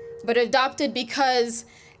 but adopted because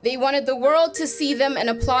they wanted the world to see them and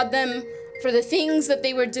applaud them for the things that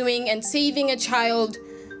they were doing and saving a child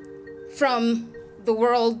from the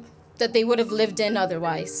world that they would have lived in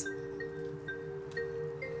otherwise.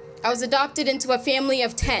 I was adopted into a family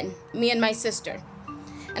of 10, me and my sister.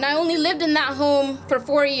 And I only lived in that home for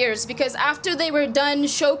 4 years because after they were done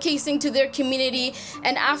showcasing to their community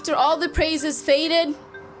and after all the praises faded,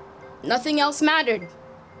 nothing else mattered.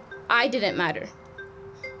 I didn't matter.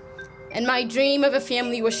 And my dream of a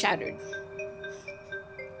family was shattered.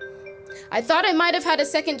 I thought I might have had a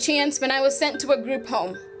second chance when I was sent to a group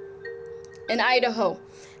home in Idaho.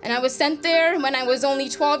 And I was sent there when I was only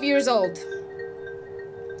 12 years old.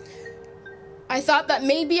 I thought that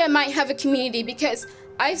maybe I might have a community because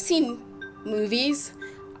I've seen movies.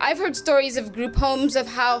 I've heard stories of group homes of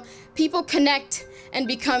how people connect and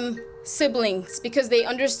become siblings because they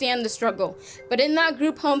understand the struggle. But in that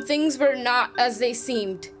group home, things were not as they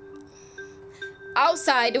seemed.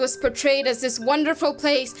 Outside, it was portrayed as this wonderful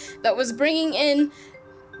place that was bringing in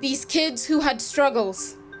these kids who had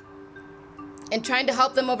struggles and trying to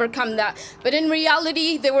help them overcome that. But in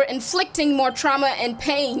reality, they were inflicting more trauma and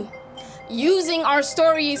pain, using our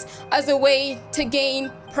stories as a way to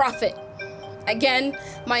gain profit. Again,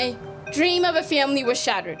 my dream of a family was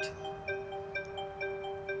shattered.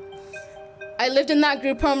 I lived in that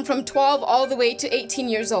group home from 12 all the way to 18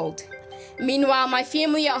 years old. Meanwhile, my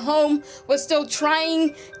family at home was still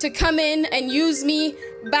trying to come in and use me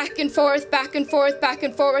back and forth, back and forth, back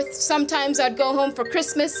and forth. Sometimes I'd go home for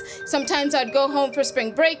Christmas. Sometimes I'd go home for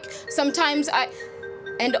spring break.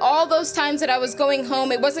 And all those times that I was going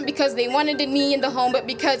home, it wasn't because they wanted me in the home, but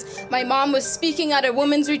because my mom was speaking at a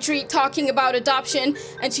women's retreat talking about adoption,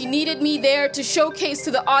 and she needed me there to showcase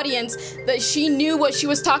to the audience that she knew what she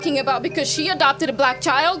was talking about because she adopted a Black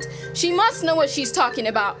child. She must know what she's talking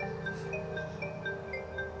about.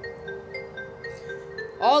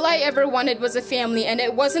 All I ever wanted was a family, and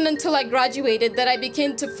it wasn't until I graduated that I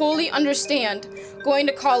began to fully understand going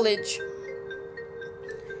to college,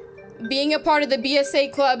 being a part of the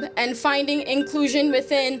BSA club, and finding inclusion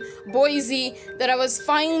within Boise, that I was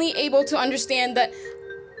finally able to understand that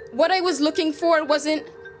what I was looking for wasn't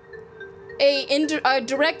a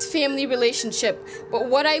direct family relationship, but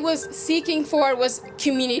what I was seeking for was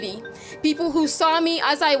community. People who saw me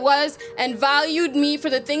as I was and valued me for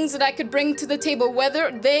the things that I could bring to the table, whether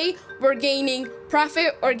they were gaining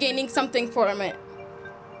profit or gaining something from it.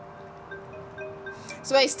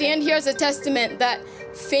 So I stand here as a testament that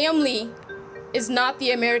family is not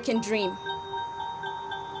the American dream,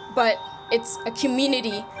 but it's a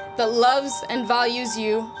community that loves and values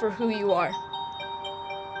you for who you are.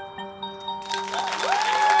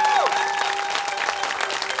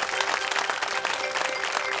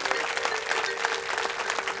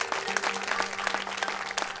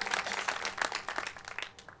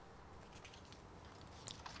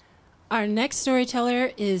 Our next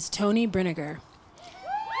storyteller is Toni Brinegar.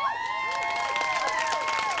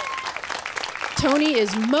 Toni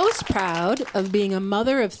is most proud of being a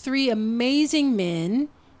mother of 3 amazing men,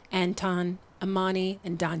 Anton, Amani,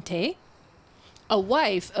 and Dante, a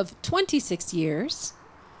wife of 26 years,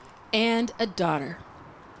 and a daughter.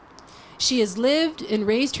 She has lived and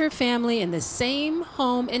raised her family in the same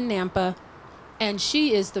home in Nampa, and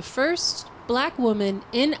she is the first Black woman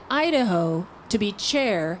in Idaho to be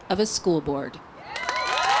chair of a school board.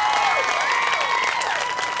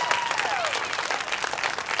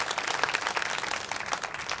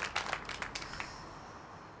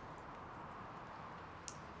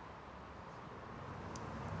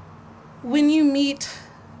 When you meet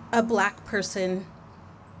a Black person,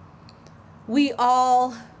 we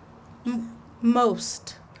all,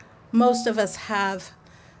 most of us have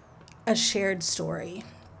a shared story.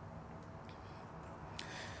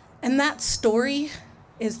 And that story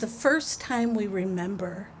is the first time we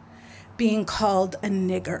remember being called a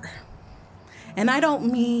nigger. And I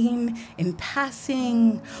don't mean in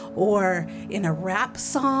passing or in a rap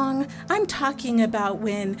song. I'm talking about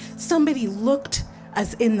when somebody looked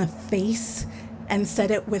us in the face and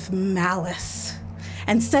said it with malice,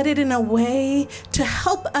 and said it in a way to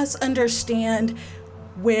help us understand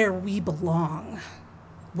where we belong,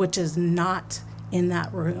 which is not in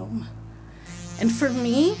that room. And for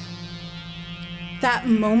me, that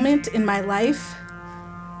moment in my life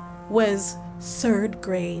was 3rd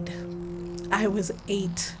grade. I was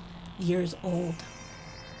 8 years old.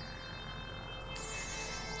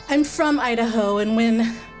 I'm from Idaho, and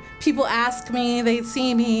when people ask me, they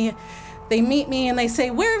see me, they meet me, and they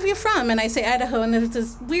say, "Where are you from?" And I say, "Idaho," and there's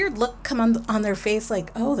this weird look come on their face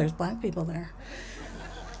like, "Oh, there's Black people there."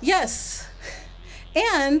 Yes.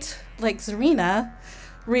 And like Zerena,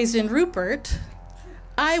 raised in Rupert,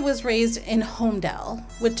 I was raised in Homedale,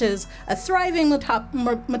 which is a thriving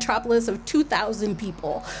metropolis of 2,000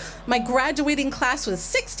 people. My graduating class was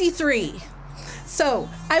 63. So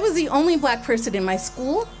I was the only Black person in my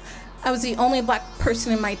school. I was the only Black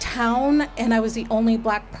person in my town, and I was the only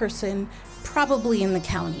Black person probably in the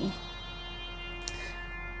county.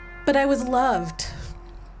 But I was loved.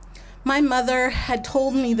 My mother had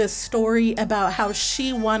told me this story about how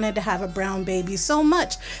she wanted to have a brown baby so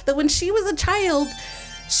much that when she was a child,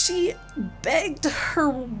 she begged her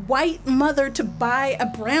white mother to buy a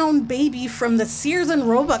brown baby from the Sears and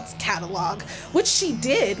Roebuck catalog, which she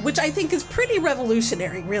did, which I think is pretty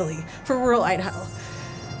revolutionary, really, for rural Idaho.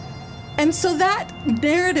 And so that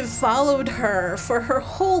narrative followed her for her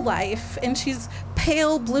whole life, and she's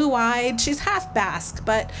pale, blue-eyed. She's half Basque,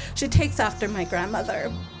 but she takes after my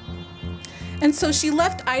grandmother. And so she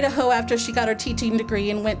left Idaho after she got her teaching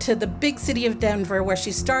degree and went to the big city of Denver, where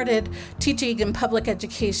she started teaching in public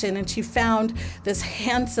education, and she found this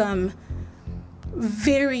handsome,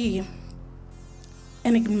 very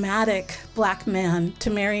enigmatic Black man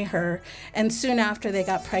to marry her. And soon after, they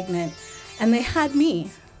got pregnant, and they had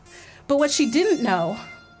me. But what she didn't know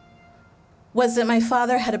was that my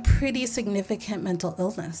father had a pretty significant mental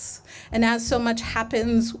illness. And as so much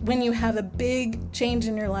happens when you have a big change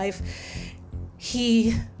in your life,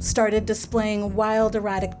 he started displaying wild,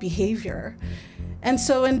 erratic behavior. And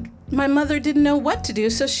so my mother didn't know what to do,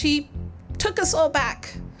 so she took us all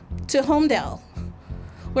back to Homedale,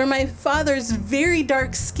 where my father's very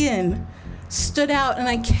dark skin stood out, and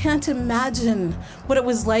I can't imagine what it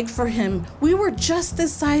was like for him. We were just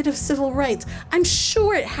this side of civil rights. I'm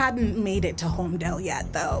sure it hadn't made it to Homedale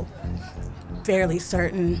yet, though. Fairly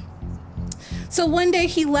certain. So one day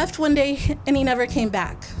he left and he never came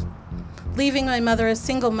back, leaving my mother a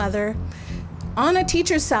single mother on a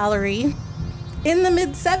teacher's salary in the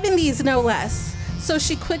mid-70s, no less. So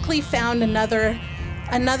she quickly found another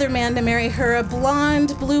man to marry her, a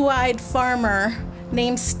blonde, blue-eyed farmer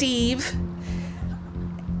named Steve.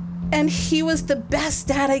 And he was the best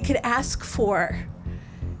dad I could ask for.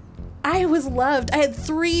 I was loved. I had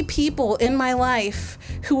 3 people in my life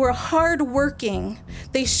who were hardworking.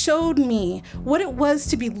 They showed me what it was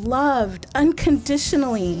to be loved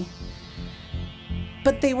unconditionally.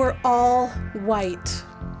 But they were all white.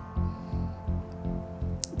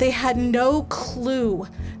 They had no clue,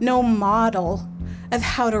 no model of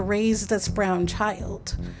how to raise this brown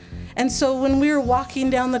child. And so when we were walking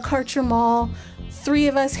down the Karcher Mall, 3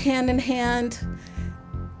 of us hand in hand,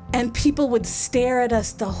 and people would stare at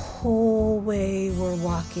us the whole way we're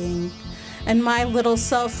walking. And my little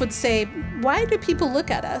self would say, why do people look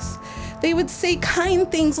at us? They would say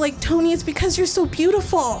kind things like, Toni, it's because you're so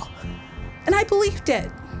beautiful. And I believed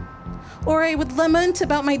it. Or I would lament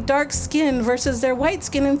about my dark skin versus their white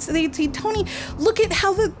skin, and they'd say, Toni, look at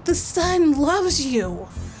how the sun loves you.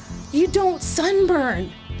 You don't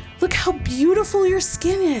sunburn. Look how beautiful your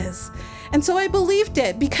skin is. And so I believed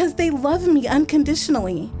it because they love me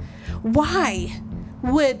unconditionally. Why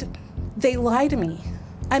would they lie to me?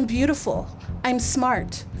 I'm beautiful. I'm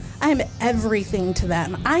smart. I'm everything to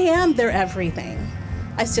them. I am their everything.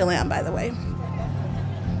 I still am, by the way.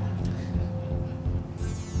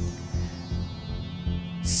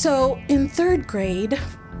 So in 3rd grade,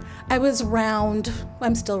 I was round.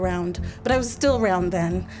 I'm still round, but I was still round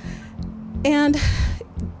then. And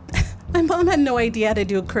my mom had no idea how to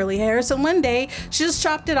do curly hair, so one day she just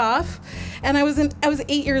chopped it off. And I was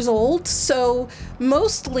 8 years old, so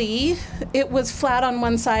mostly it was flat on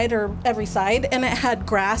one side or every side, and it had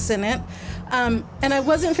grass in it. And I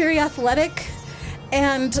wasn't very athletic.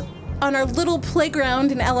 And on our little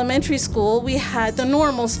playground in elementary school, we had the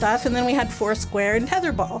normal stuff, and then we had Foursquare and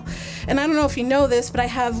tetherball. And I don't know if you know this, but I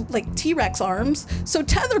have like T-Rex arms, so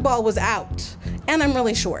tetherball was out, and I'm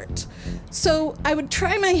really short. So I would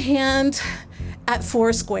try my hand at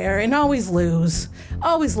Foursquare and always lose,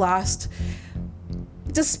 always lost.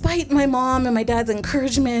 Despite my mom and my dad's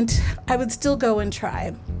encouragement, I would still go and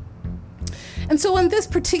try. And so on this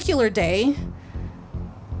particular day,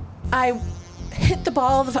 I hit the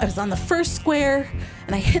ball. I was on the first square,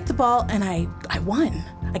 and I hit the ball, and I won.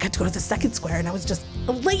 I got to go to the second square, and I was just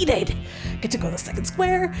elated. I get to go to the second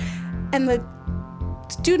square, and the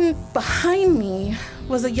student behind me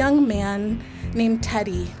was a young man named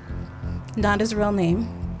Teddy, not his real name.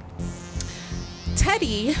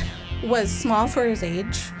 Teddy was small for his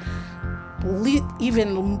age,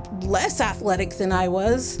 even less athletic than I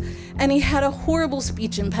was, and he had a horrible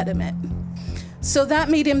speech impediment. So that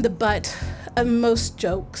made him the butt of most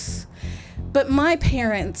jokes. But my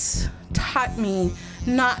parents taught me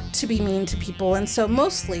not to be mean to people, and so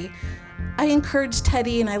mostly I encouraged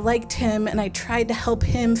Teddy, and I liked him, and I tried to help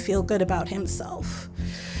him feel good about himself.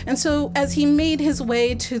 And so as he made his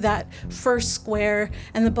way to that first square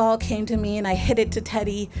and the ball came to me and I hit it to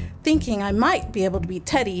Teddy, thinking I might be able to beat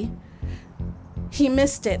Teddy, he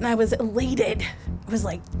missed it, and I was elated. It was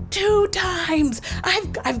like 2 times.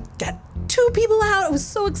 I've got 2 people out. I was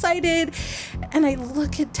so excited. And I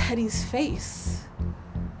look at Teddy's face,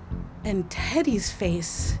 and Teddy's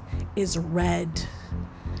face is red,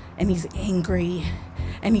 and he's angry,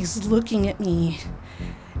 and he's looking at me,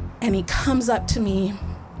 and he comes up to me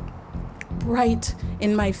right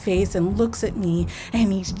in my face and looks at me,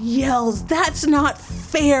 and he yells, "That's not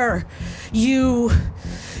fair, you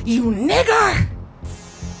nigger!"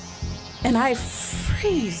 And I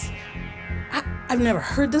freeze. I've never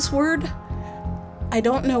heard this word. I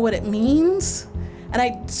don't know what it means, and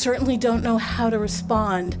I certainly don't know how to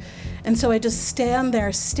respond. And so I just stand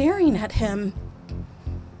there staring at him.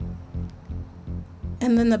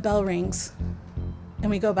 And then the bell rings, and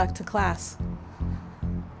we go back to class.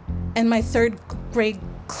 And my 3rd grade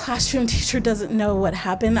classroom teacher doesn't know what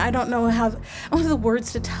happened. I don't have the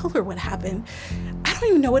words to tell her what happened. I don't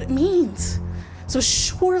even know what it means. So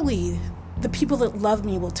surely the people that love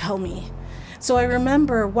me will tell me. So I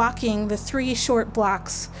remember walking the 3 short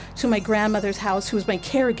blocks to my grandmother's house, who was my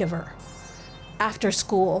caregiver, after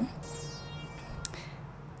school.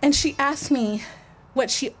 And she asked me what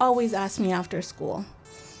she always asked me after school,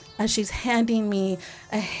 as she's handing me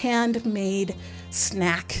a handmade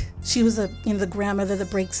snack. She was the grandmother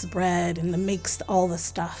that breaks the bread and that makes all the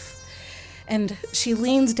stuff. And she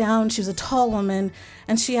leans down, she was a tall woman,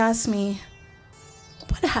 and she asked me,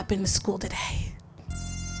 "What happened to school today?"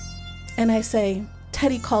 And I say,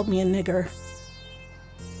 "Teddy called me a nigger."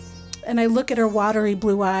 And I look at her watery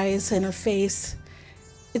blue eyes and her face.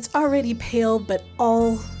 It's already pale, but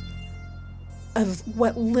all of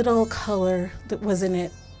what little color that was in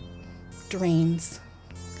it drains.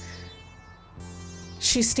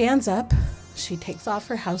 She stands up, she takes off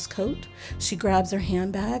her house coat, she grabs her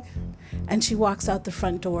handbag, and she walks out the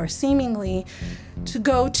front door, seemingly to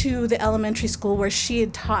go to the elementary school where she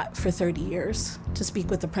had taught for 30 years to speak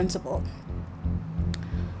with the principal.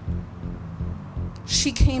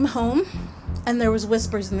 She came home, and there was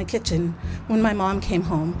whispers in the kitchen when my mom came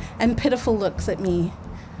home, and pitiful looks at me.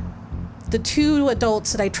 The 2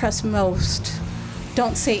 adults that I trust most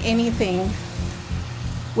don't say anything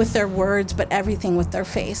with their words, but everything with their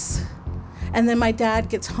face. And then my dad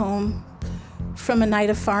gets home from a night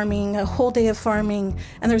of farming, a whole day of farming,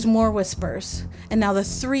 and there's more whispers. And now the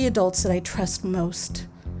 3 adults that I trust most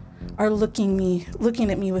are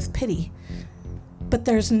looking at me with pity. But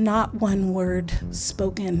there's not one word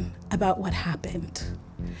spoken about what happened.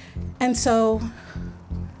 And so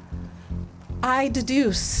I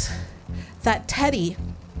deduce that Teddy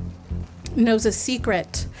knows a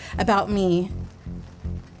secret about me.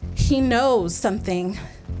 He knows something,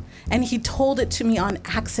 and he told it to me on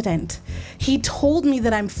accident. He told me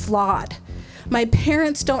that I'm flawed. My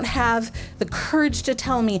parents don't have the courage to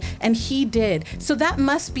tell me, and he did. So that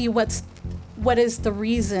must be what is the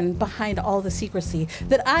reason behind all the secrecy,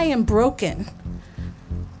 that I am broken.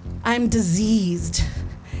 I'm diseased.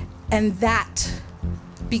 And that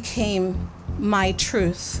became my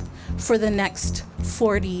truth for the next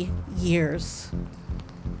 40 years.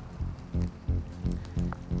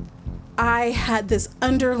 I had this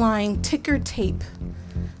underlying ticker tape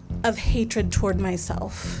of hatred toward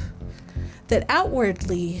myself, that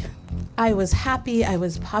outwardly I was happy, I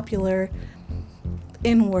was popular.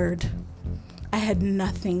 Inward, I had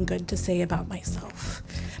nothing good to say about myself,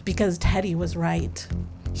 because Teddy was right.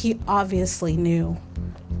 He obviously knew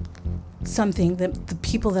something that the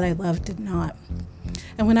people that I loved did not.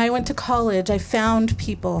 And when I went to college, I found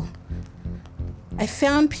people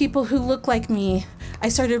who looked like me. I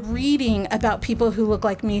started reading about people who looked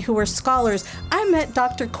like me, who were scholars. I met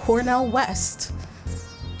Dr. Cornel West.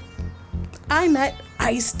 I met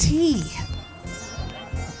Ice-T.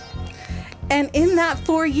 And in that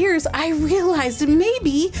 4 years, I realized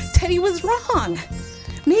maybe Teddy was wrong.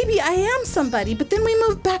 Maybe I am somebody. But then we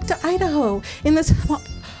moved back to Idaho in this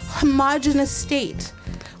homogenous state,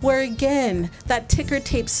 where again, that ticker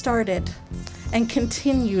tape started and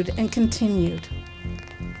continued and continued.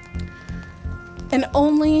 And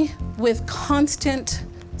only with constant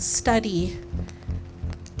study,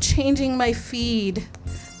 changing my feed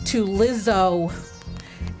to Lizzo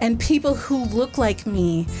and people who look like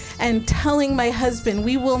me, and telling my husband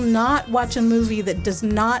we will not watch a movie that does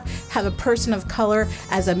not have a person of color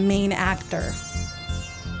as a main actor.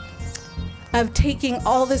 Of taking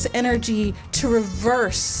all this energy to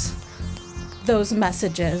reverse those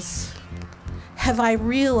messages, have I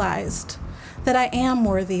realized that I am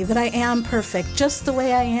worthy, that I am perfect, just the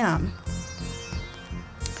way I am.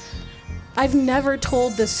 I've never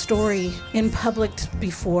told this story in public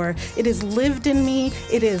before. It is lived in me,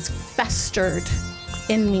 it is festered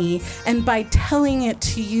in me, and by telling it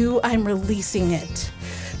to you, I'm releasing it.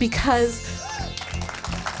 Because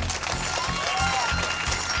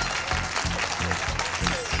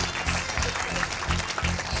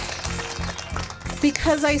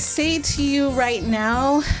I say to you right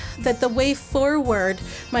now that the way forward,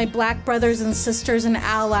 my Black brothers and sisters and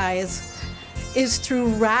allies, is through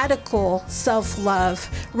radical self-love,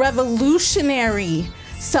 revolutionary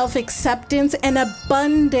self-acceptance, and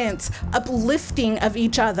abundance, uplifting of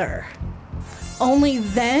each other. Only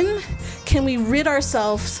then can we rid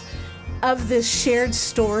ourselves of this shared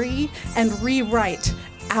story and rewrite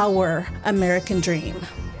our American dream.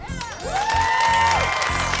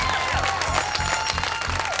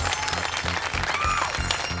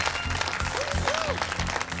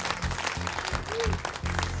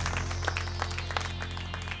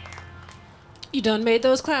 You done made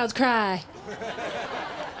those clouds cry.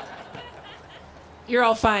 You're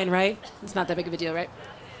all fine, right? It's not that big of a deal, right?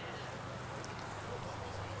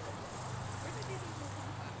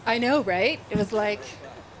 I know, right? It was like,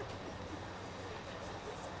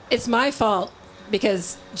 it's my fault,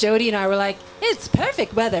 because Jody and I were like, it's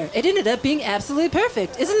perfect weather. It ended up being absolutely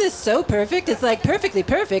perfect. Isn't this so perfect? It's like perfectly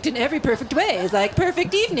perfect in every perfect way. It's like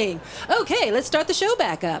perfect evening. Okay, let's start the show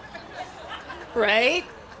back up. Right?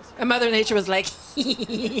 And Mother Nature was like,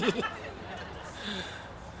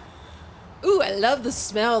 ooh, I love the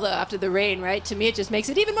smell though after the rain, right? To me, it just makes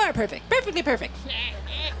it even more perfect. Perfectly perfect.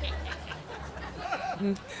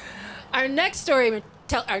 Our next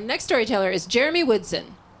storyteller is Jeremy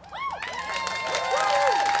Woodson.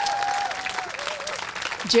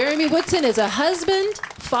 Jeremy Woodson is a husband,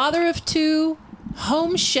 father of 2,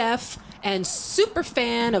 home chef, and super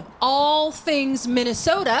fan of all things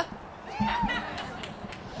Minnesota.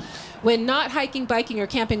 When not hiking, biking, or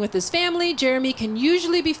camping with his family, Jeremy can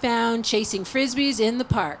usually be found chasing frisbees in the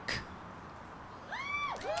park.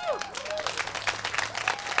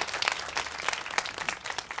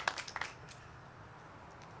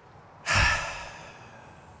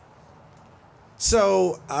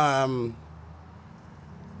 So, my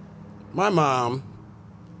mom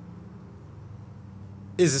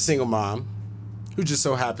is a single mom who just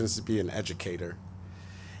so happens to be an educator.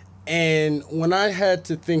 And when I had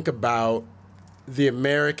to think about the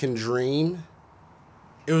American dream,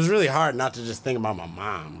 it was really hard not to just think about my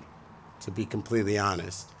mom, to be completely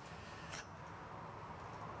honest.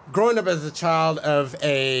 Growing up as a child of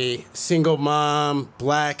a single mom,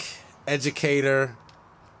 black educator,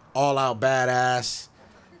 all-out badass,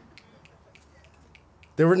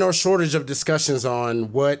 there were no shortage of discussions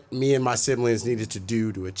on what me and my siblings needed to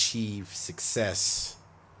do to achieve success,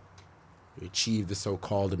 to achieve the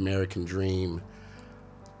so-called American dream.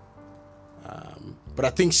 But I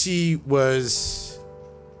think she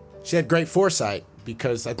had great foresight,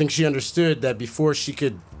 because I think she understood that before she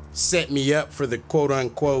could set me up for the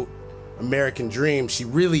quote-unquote American dream, she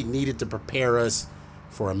really needed to prepare us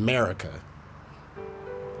for America.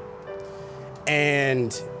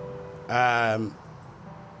 And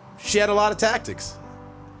she had a lot of tactics.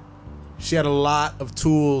 She had a lot of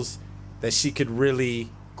tools that she could really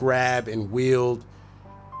grab and wield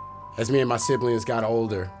as me and my siblings got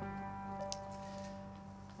older.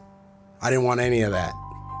 I didn't want any of that.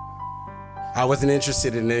 I wasn't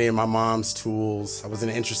interested in any of my mom's tools. I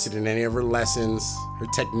wasn't interested in any of her lessons, her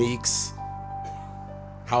techniques,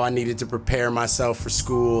 how I needed to prepare myself for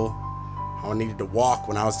school, how I needed to walk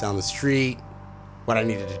when I was down the street, what I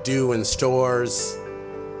needed to do in stores,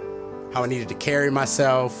 how I needed to carry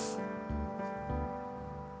myself.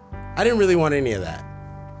 I didn't really want any of that.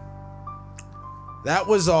 That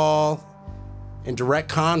was all in direct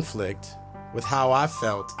conflict with how I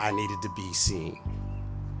felt I needed to be seen.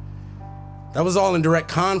 That was all in direct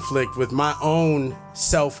conflict with my own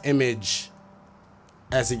self-image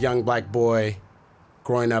as a young black boy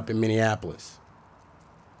growing up in Minneapolis.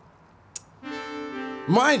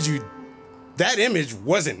 Mind you, that image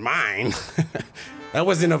wasn't mine. That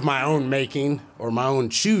wasn't of my own making or my own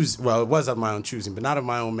choosing. Well, it was of my own choosing, but not of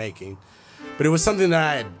my own making. But it was something that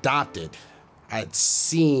I adopted. I had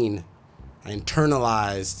seen, I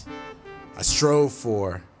internalized, I strove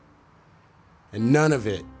for, and none of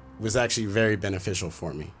it was actually very beneficial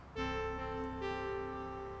for me.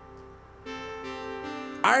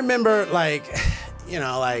 I remember like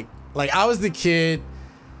I was the kid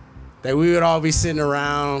that we would all be sitting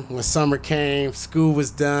around when summer came, school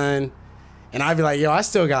was done, and I'd be like, yo, I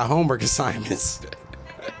still got homework assignments.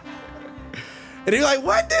 And he'd be like,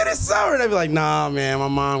 what, dude, it's summer? And I'd be like, nah, man, my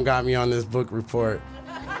mom got me on this book report.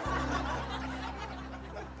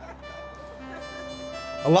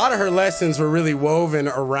 A lot of her lessons were really woven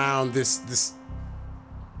around this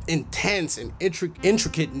intense and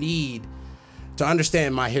intricate need to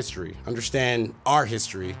understand my history, understand our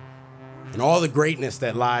history, and all the greatness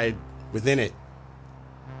that lied within it.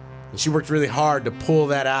 And she worked really hard to pull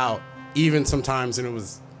that out, even sometimes when it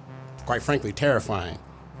was, quite frankly, terrifying.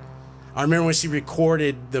 I remember when she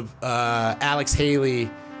recorded the Alex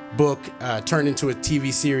Haley book turned into a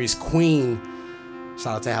TV series, Queen.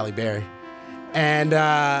 Shout out to Halle Berry. And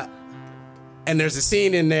there's a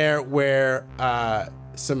scene in there where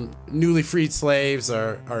some newly freed slaves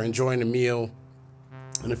are enjoying a meal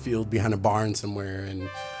in a field behind a barn somewhere, and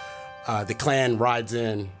the Klan rides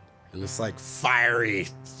in, and it's like fiery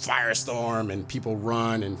firestorm, and people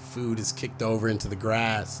run, and food is kicked over into the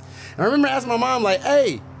grass. And I remember asking my mom, like,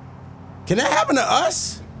 hey, can that happen to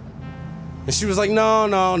us? And she was like, no,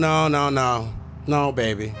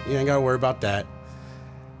 baby, you ain't gotta worry about that.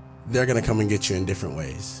 They're gonna come and get you in different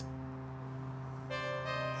ways.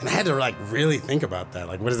 And I had to like really think about that.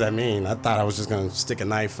 Like, what does that mean? I thought I was just gonna stick a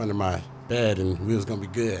knife under my bed and we was gonna be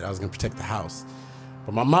good. I was gonna protect the house.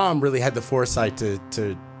 But my mom really had the foresight to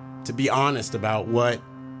be honest about what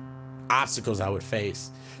obstacles I would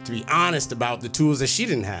face, to be honest about the tools that she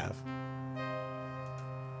didn't have.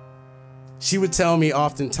 She would tell me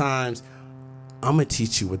oftentimes, I'm gonna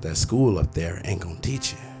teach you what that school up there ain't gonna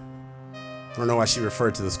teach you. I don't know why she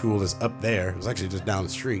referred to the school as up there. It was actually just down the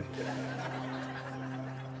street.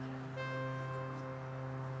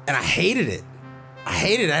 And I hated it. I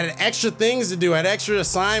had extra things to do. I had extra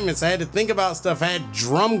assignments. I had to think about stuff. I had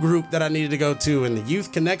drum group that I needed to go to and the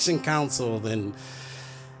Youth Connection Council. And,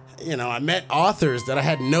 I met authors that I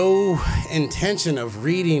had no intention of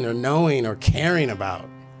reading or knowing or caring about.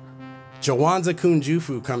 Jawanza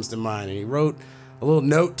Kunjufu comes to mind, and he wrote a little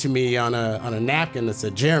note to me on a napkin that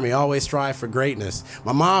said, Jeremy, always strive for greatness.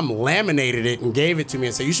 My mom laminated it and gave it to me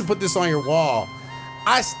and said, you should put this on your wall.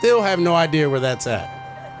 I still have no idea where that's at.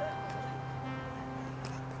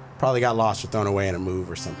 Probably got lost or thrown away in a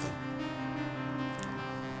move or something.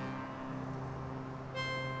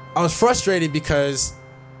 I was frustrated because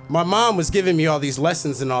my mom was giving me all these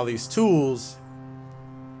lessons and all these tools,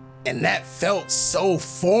 and that felt so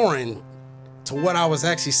foreign to what I was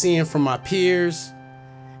actually seeing from my peers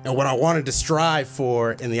and what I wanted to strive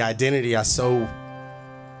for and the identity I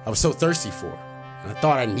was so thirsty for. And I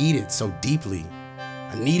thought I needed so deeply.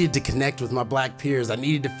 I needed to connect with my black peers. I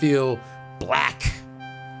needed to feel black.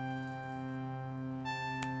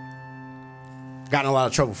 Got in a lot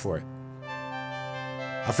of trouble for it.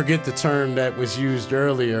 I forget the term that was used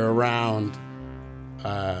earlier around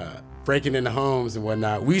breaking into homes and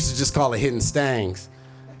whatnot. We used to just call it hitting stangs.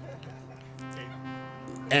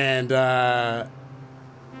 And I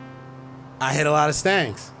hit a lot of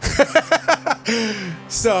stangs.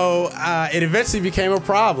 So it eventually became a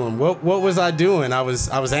problem. What was I doing? I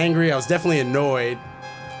was angry. I was definitely annoyed.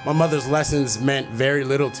 My mother's lessons meant very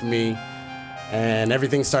little to me, and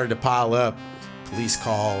everything started to pile up. Police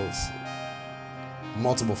calls,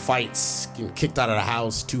 multiple fights, getting kicked out of the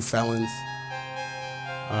house, 2 felons.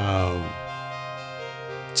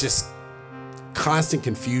 Just constant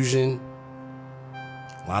confusion.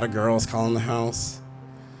 A lot of girls calling the house.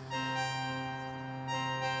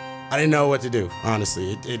 I didn't know what to do,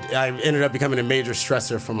 honestly. I ended up becoming a major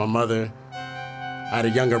stressor for my mother. I had a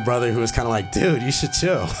younger brother who was kind of like, dude, you should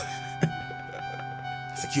chill.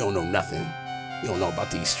 It's like, you don't know nothing. You don't know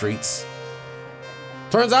about these streets.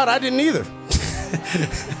 Turns out I didn't either.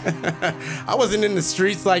 I wasn't in the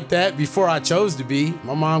streets like that before I chose to be.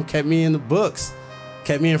 My mom kept me in the books,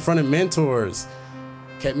 kept me in front of mentors,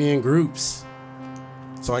 kept me in groups,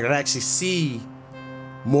 so I could actually see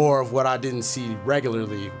more of what I didn't see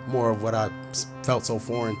regularly, more of what I felt so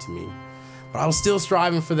foreign to me. But I was still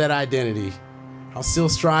striving for that identity. I was still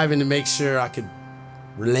striving to make sure I could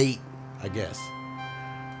relate, I guess.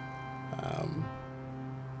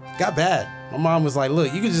 Got bad. My mom was like,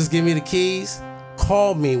 look, you can just give me the keys.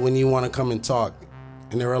 Call me when you want to come and talk.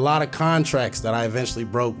 And there were a lot of contracts that I eventually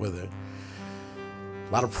broke with her.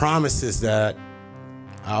 A lot of promises that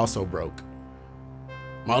I also broke.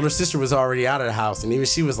 My older sister was already out of the house, and even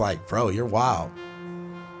she was like, bro, you're wild.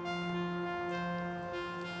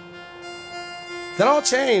 That all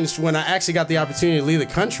changed when I actually got the opportunity to leave the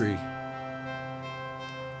country.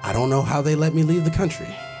 I don't know how they let me leave the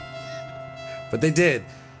country, but they did.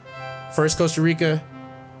 First Costa Rica,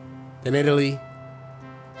 then Italy,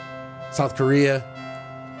 South Korea,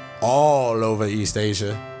 all over East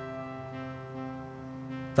Asia.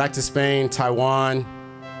 Back to Spain, Taiwan,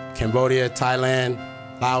 Cambodia, Thailand,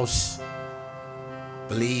 Laos,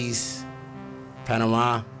 Belize,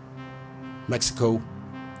 Panama, Mexico.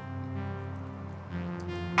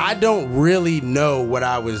 I don't really know what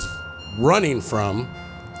I was running from,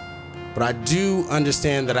 but I do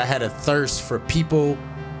understand that I had a thirst for people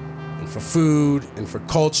and for food and for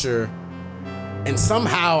culture. And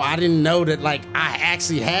somehow I didn't know that I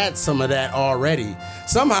actually had some of that already.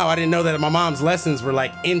 Somehow I didn't know that my mom's lessons were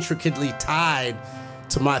intricately tied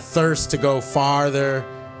to my thirst to go farther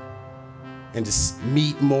and to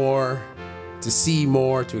meet more, to see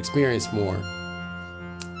more, to experience more.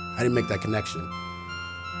 I didn't make that connection.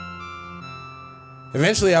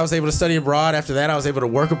 Eventually I was able to study abroad. After that I was able to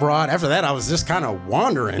work abroad. After that I was just kind of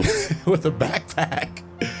wandering with a backpack.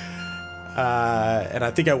 And I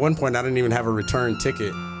think at one point I didn't even have a return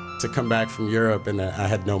ticket to come back from Europe, and I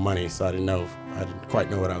had no money, so I didn't quite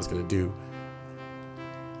know what I was going to do.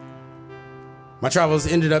 My travels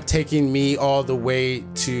ended up taking me all the way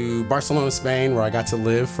to Barcelona, Spain, where I got to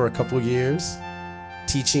live for a couple of years,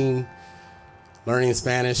 teaching, learning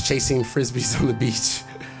Spanish, chasing frisbees on the beach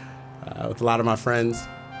with a lot of my friends.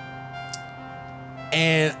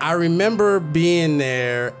 And I remember being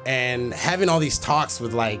there and having all these talks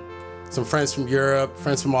with some friends from Europe,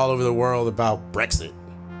 friends from all over the world about Brexit.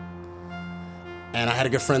 And I had a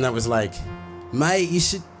good friend that was like, mate, you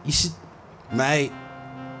should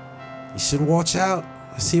watch out.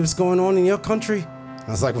 See what's going on in your country.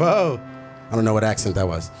 I was like, whoa. I don't know what accent that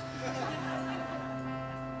was.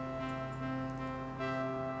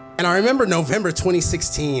 And I remember November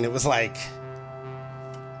 2016, it was I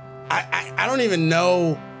don't even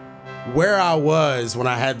know where I was when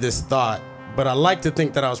I had this thought, but I like to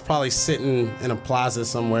think that I was probably sitting in a plaza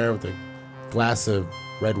somewhere with a glass of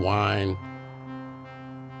red wine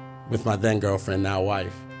with my then girlfriend, now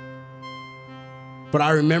wife. But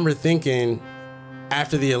I remember thinking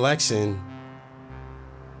after the election,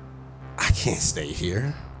 I can't stay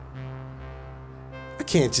here. I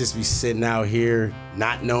can't just be sitting out here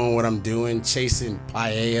not knowing what I'm doing, chasing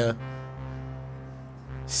paella,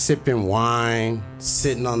 sipping wine,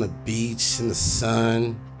 sitting on the beach in the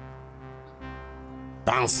sun,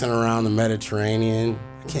 bouncing around the Mediterranean.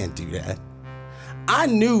 I can't do that. I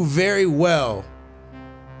knew very well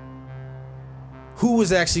who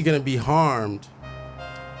was actually going to be harmed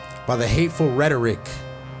by the hateful rhetoric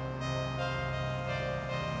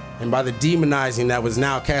and by the demonizing that was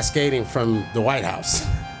now cascading from the White House.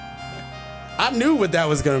 I knew what that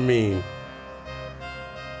was going to mean.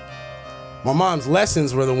 My mom's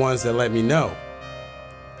lessons were the ones that let me know.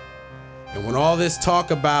 And when all this talk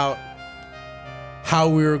about how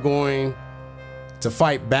we were going to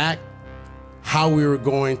fight back, how we were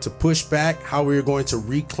going to push back, how we were going to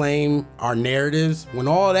reclaim our narratives, when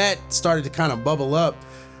all that started to kind of bubble up,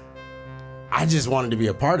 I just wanted to be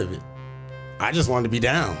a part of it. I just wanted to be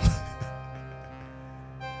down.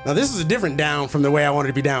 Now, this was a different down from the way I wanted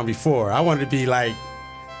to be down before. I wanted to be like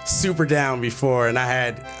super down before, and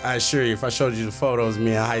I assure you, if I showed you the photos of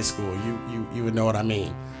me in high school, you would know what I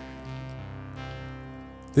mean.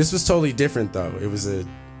 This was totally different though. It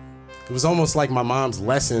was almost like my mom's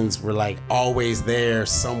lessons were like always there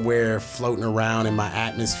somewhere floating around in my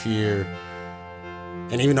atmosphere.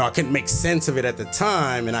 And even though I couldn't make sense of it at the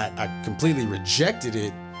time and I completely rejected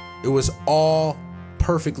it, it was all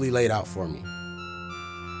perfectly laid out for me.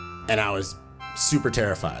 And I was super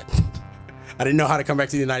terrified. I didn't know how to come back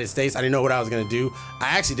to the United States. I didn't know what I was gonna do.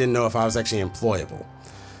 I actually didn't know if I was actually employable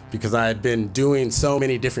because I had been doing so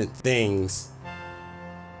many different things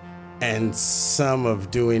and some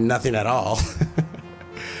of doing nothing at all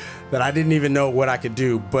that I didn't even know what I could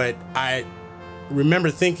do. But I remember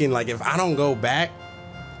thinking, like, if I don't go back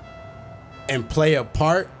and play a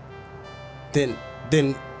part, then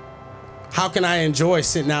how can I enjoy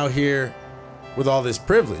sitting out here with all this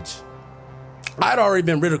privilege? I'd already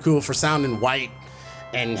been ridiculed for sounding white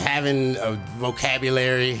and having a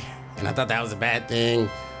vocabulary, and I thought that was a bad thing.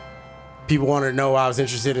 People wanted to know I was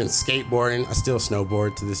interested in skateboarding. I still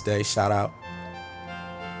snowboard to this day, shout out.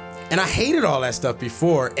 And I hated all that stuff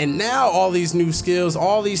before. And now all these new skills,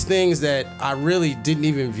 all these things that I really didn't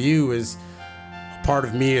even view as a part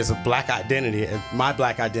of me as a black identity, my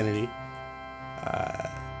black identity,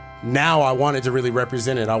 now I wanted to really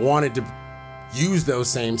represent it. I wanted to use those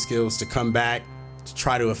same skills to come back, to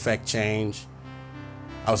try to affect change.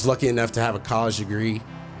 I was lucky enough to have a college degree,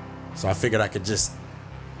 so I figured I could just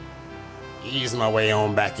ease my way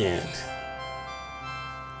on back in.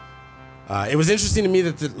 It was interesting to me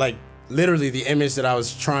that literally the image that I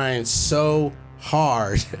was trying so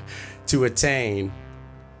hard to attain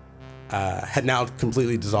had now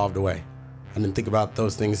completely dissolved away. I didn't think about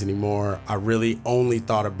those things anymore. I really only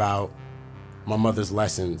thought about my mother's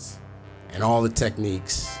lessons and all the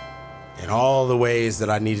techniques and all the ways that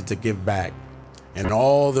I needed to give back and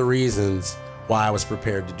all the reasons why I was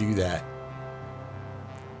prepared to do that.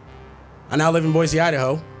 I now live in Boise,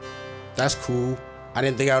 Idaho. That's cool. I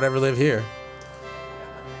didn't think I would ever live here.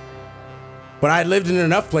 But I lived in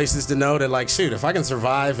enough places to know that, like, shoot, if I can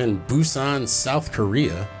survive in Busan, South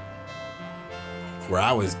Korea, where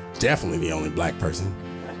I was definitely the only black person,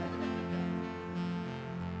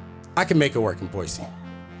 I can make it work in Boise.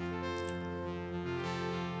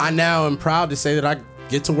 I now am proud to say that I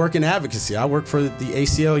get to work in advocacy. I work for the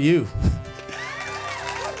ACLU.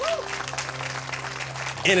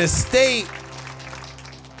 In a state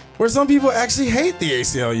where some people actually hate the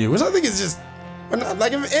ACLU, which I think is just,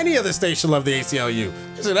 like, if any other state should love the ACLU,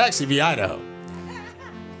 it should actually be Idaho.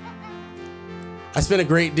 I spent a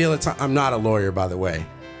great deal of time, I'm not a lawyer, by the way,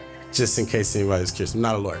 just in case anybody's curious, I'm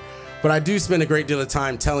not a lawyer. But I do spend a great deal of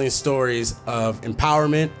time telling stories of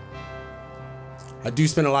empowerment. I do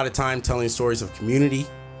spend a lot of time telling stories of community.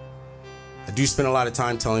 I do spend a lot of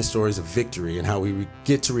time telling stories of victory and how we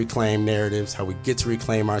get to reclaim narratives, how we get to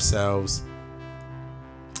reclaim ourselves,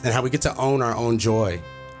 and how we get to own our own joy.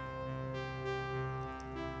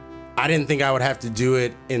 I didn't think I would have to do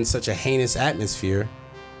it in such a heinous atmosphere,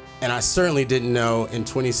 and I certainly didn't know in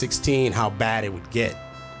 2016 how bad it would get.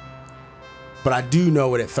 But I do know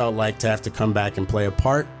what it felt like to have to come back and play a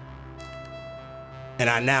part, and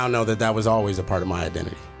I now know that that was always a part of my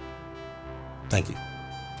identity. Thank you.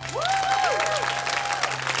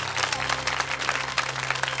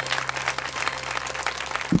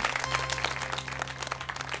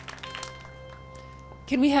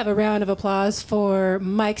 Can we have a round of applause for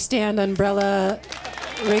mic stand umbrella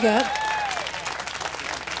rig up?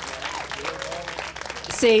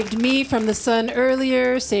 Saved me from the sun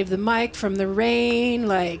earlier, saved the mic from the rain,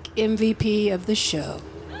 like MVP of the show.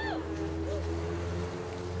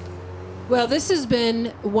 Well, this has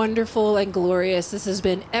been wonderful and glorious. This has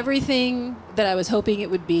been everything that I was hoping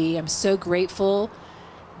it would be. I'm so grateful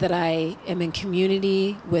that I am in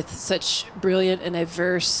community with such brilliant and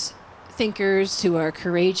diverse thinkers who are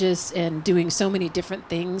courageous and doing so many different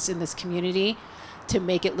things in this community to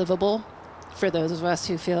make it livable for those of us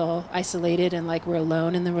who feel isolated and like we're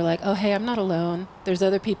alone, and then we're like, oh, hey, I'm not alone. There's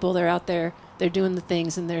other people, they're out there, they're doing the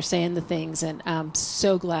things and they're saying the things, and I'm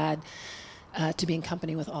so glad to be in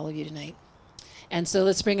company with all of you tonight. And so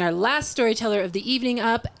let's bring our last storyteller of the evening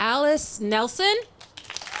up, Alice Nelson.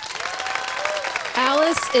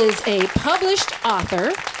 Alice is a published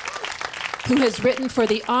author who has written for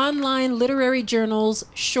the online literary journals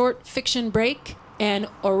Short Fiction Break and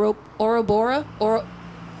Ouroboros.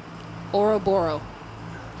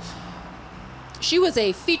 She was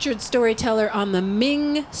a featured storyteller on the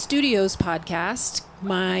Ming Studios podcast,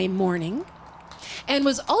 My Morning, and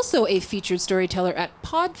was also a featured storyteller at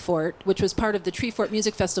Podfort, which was part of the Treefort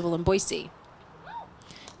Music Festival in Boise.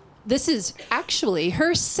 This is actually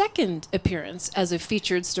her second appearance as a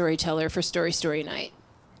featured storyteller for Story Night.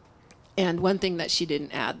 And one thing that she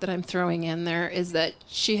didn't add that I'm throwing in there is that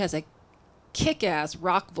she has a kick-ass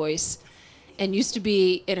rock voice and used to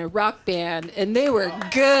be in a rock band, and they were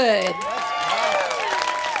good.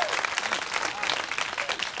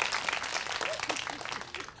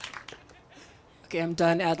 Okay, I'm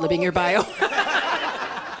done ad-libbing your bio.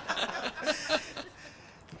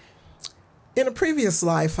 In a previous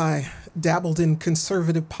life, I dabbled in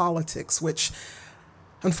conservative politics, which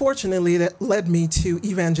unfortunately that led me to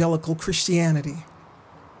evangelical Christianity.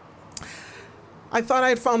 I thought I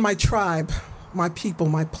had found my tribe, my people,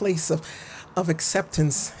 my place of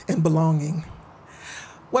acceptance and belonging.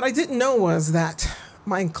 What I didn't know was that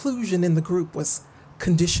my inclusion in the group was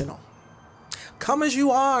conditional. Come as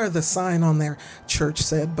you are, the sign on their church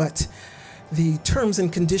said, but the terms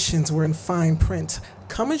and conditions were in fine print.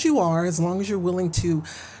 Come as you are, as long as you're willing to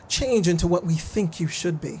change into what we think you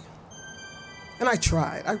should be. And I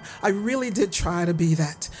tried. I really did try to be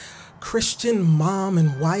that Christian mom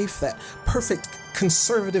and wife, that perfect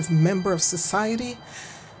conservative member of society,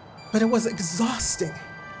 but it was exhausting.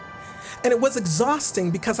 And it was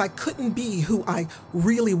exhausting because I couldn't be who I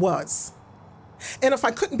really was. And if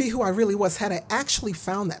I couldn't be who I really was, had I actually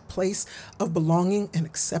found that place of belonging and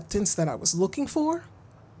acceptance that I was looking for?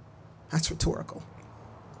 That's rhetorical.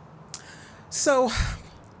 So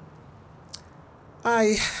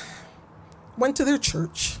I went to their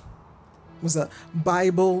church. It was a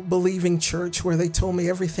Bible-believing church where they told me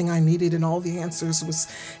everything I needed and all the answers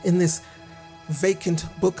was in this vacant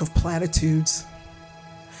book of platitudes.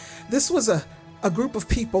 This was a group of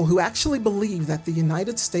people who actually believed that the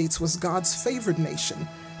United States was God's favored nation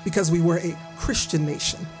because we were a Christian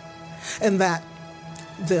nation, and that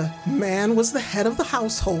the man was the head of the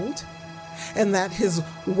household, and that his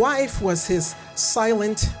wife was his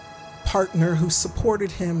silent partner who supported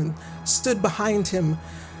him and stood behind him,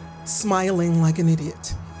 smiling like an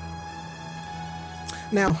idiot.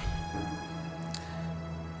 Now,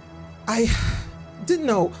 I didn't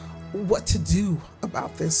know what to do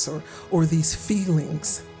about this or these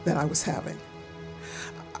feelings that I was having.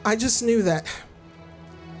 I just knew that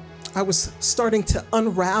I was starting to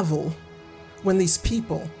unravel when these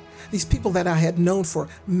people that I had known for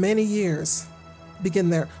many years, began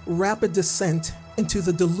their rapid descent into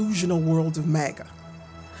the delusional world of MAGA,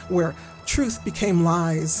 where truth became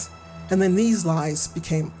lies, and then these lies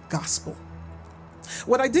became gospel.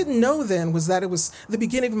 What I didn't know then was that it was the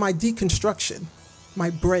beginning of my deconstruction, my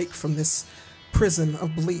break from this prison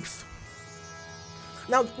of belief.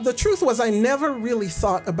 Now, the truth was I never really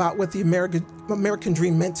thought about what the American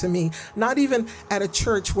dream meant to me, not even at a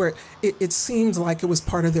church where it seemed like it was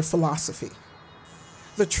part of their philosophy.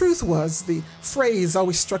 The truth was the phrase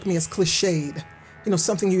always struck me as cliched,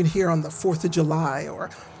 something you'd hear on the 4th of July or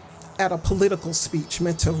at a political speech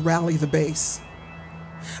meant to rally the base.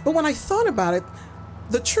 But when I thought about it,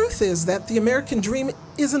 the truth is that the American dream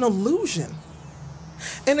is an illusion.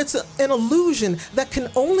 And it's an illusion that can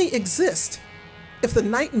only exist if the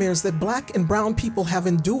nightmares that Black and brown people have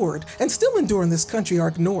endured and still endure in this country are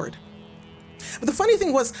ignored. But the funny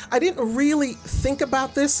thing was, I didn't really think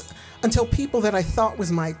about this until people that I thought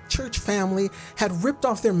was my church family had ripped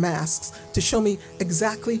off their masks to show me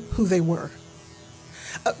exactly who they were.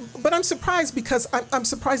 But I'm surprised because I'm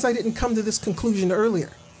surprised I didn't come to this conclusion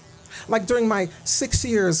earlier. Like during my 6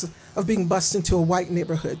 years of being bused into a white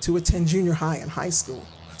neighborhood to attend junior high and high school.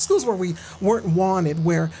 Schools where we weren't wanted,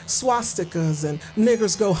 where swastikas and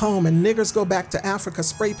niggers go home and niggers go back to Africa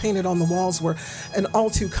spray painted on the walls were an all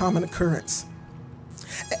too common occurrence.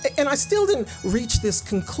 And I still didn't reach this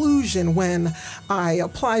conclusion when I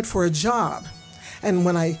applied for a job. And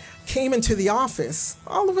when I came into the office,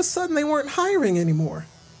 all of a sudden they weren't hiring anymore.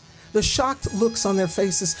 The shocked looks on their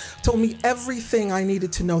faces told me everything I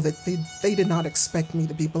needed to know, that they did not expect me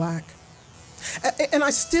to be Black. And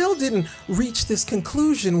I still didn't reach this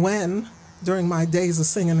conclusion when, during my days of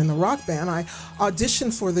singing in the rock band, I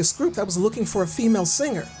auditioned for this group that was looking for a female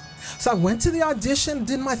singer. So I went to the audition,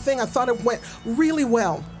 did my thing. I thought it went really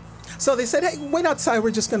well. So they said, hey, wait outside,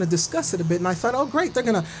 we're just gonna discuss it a bit. And I thought, oh great, they're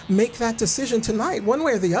gonna make that decision tonight, one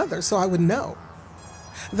way or the other, so I would know.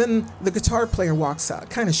 Then the guitar player walks out,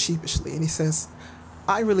 kind of sheepishly, and he says,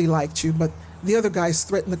 I really liked you, but the other guys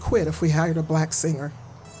threatened to quit if we hired a black singer.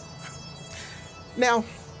 Now,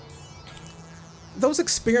 those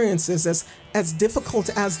experiences, as difficult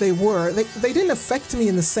as they were, they didn't affect me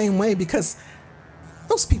in the same way because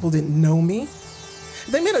those people didn't know me.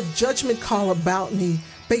 They made a judgment call about me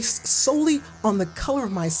based solely on the color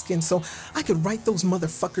of my skin, so I could write those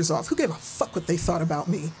motherfuckers off. Who gave a fuck what they thought about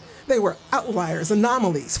me? They were outliers,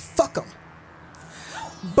 anomalies, fuck them.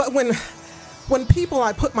 But when people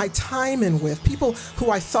I put my time in with, people who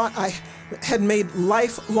I thought I had made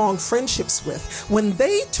lifelong friendships with, when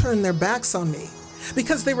they turned their backs on me,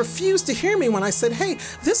 because they refused to hear me when I said, hey,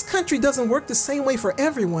 this country doesn't work the same way for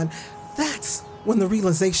everyone, that's when the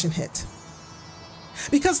realization hit.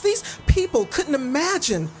 Because these people couldn't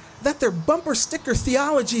imagine that their bumper sticker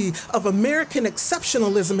theology of American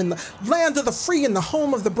exceptionalism in the land of the free and the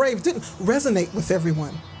home of the brave didn't resonate with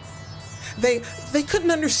everyone. They couldn't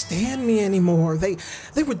understand me anymore. They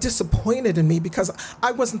were disappointed in me because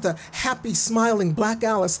I wasn't the happy, smiling Black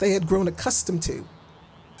Alice they had grown accustomed to.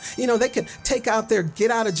 You know, they could take out their get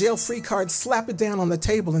out of jail free card, slap it down on the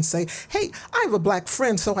table and say, hey, I have a black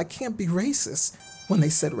friend, so I can't be racist, when they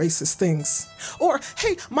said racist things. Or,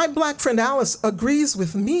 hey, my black friend Alice agrees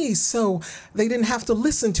with me, so they didn't have to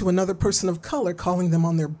listen to another person of color calling them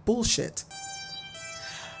on their bullshit.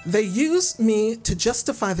 They used me to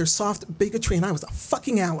justify their soft bigotry, and I was a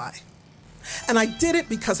fucking ally. And I did it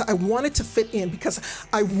because I wanted to fit in, because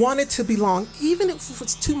I wanted to belong, even if it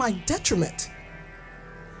was to my detriment.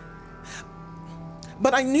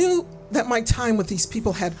 But I knew that my time with these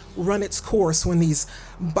people had run its course when these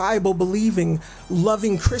Bible-believing,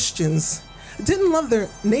 loving Christians didn't love their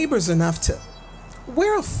neighbors enough to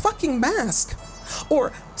wear a fucking mask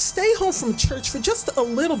or stay home from church for just a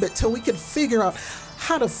little bit till we could figure out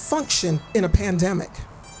how to function in a pandemic.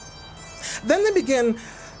 Then they began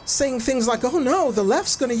saying things like, oh no, the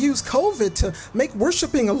left's gonna use COVID to make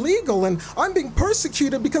worshiping illegal, and I'm being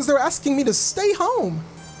persecuted because they're asking me to stay home.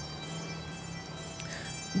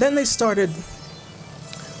 Then they started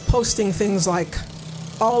posting things like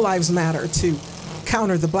All Lives Matter to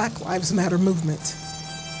counter the Black Lives Matter movement,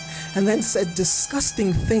 and then said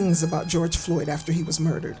disgusting things about George Floyd after he was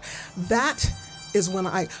murdered. That is when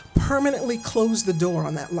I permanently closed the door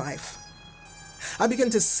on that life. I began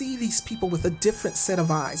to see these people with a different set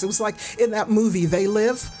of eyes. It was like in that movie, They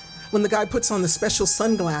Live, when the guy puts on the special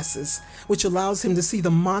sunglasses, which allows him to see the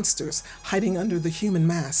monsters hiding under the human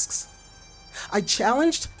masks. I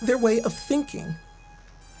challenged their way of thinking,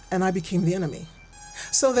 and I became the enemy.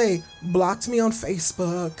 So they blocked me on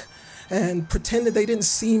Facebook and pretended they didn't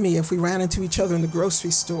see me if we ran into each other in the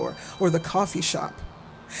grocery store or the coffee shop.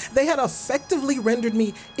 They had effectively rendered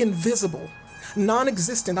me invisible,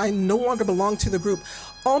 non-existent. I no longer belonged to the group,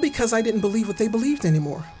 all because I didn't believe what they believed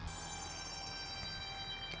anymore.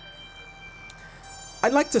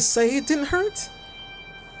 I'd like to say it didn't hurt,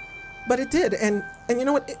 but it did, and you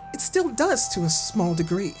know what, it still does to a small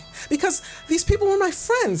degree, because these people were my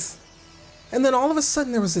friends. And then all of a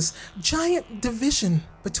sudden there was this giant division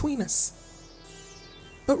between us.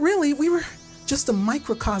 But really, we were just a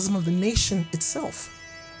microcosm of the nation itself.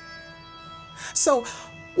 So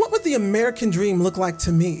what would the American dream look like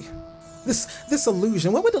to me? This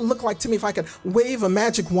illusion, what would it look like to me if I could wave a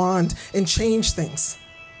magic wand and change things?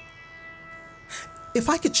 If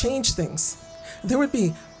I could change things, there would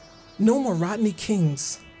be no more Rodney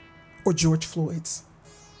Kings or George Floyds.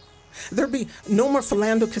 There'd be no more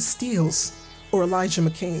Philando Castiles or Elijah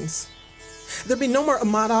McCain's. There'd be no more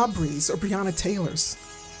Ahmaud Arbery's or Breonna Taylor's.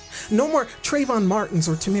 No more Trayvon Martin's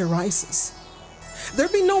or Tamir Rice's.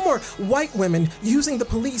 There'd be no more white women using the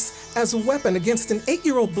police as a weapon against an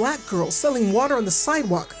 8-year-old black girl selling water on the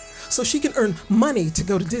sidewalk so she can earn money to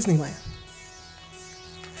go to Disneyland.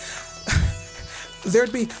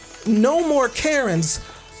 There'd be no more Karens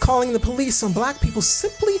calling the police on black people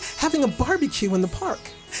simply having a barbecue in the park.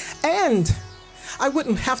 And I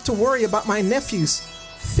wouldn't have to worry about my nephews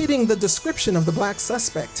fitting the description of the black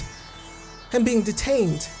suspect and being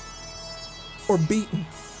detained or beaten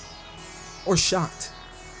or shot.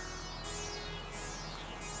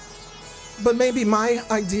 But maybe my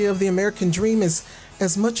idea of the American dream is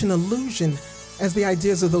as much an illusion as the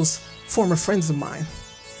ideas of those former friends of mine.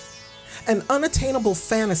 An unattainable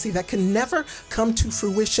fantasy that can never come to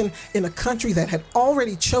fruition in a country that had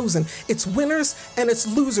already chosen its winners and its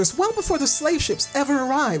losers well before the slave ships ever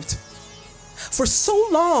arrived. For so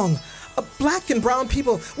long, black and brown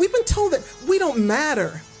people, we've been told that we don't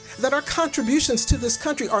matter, that our contributions to this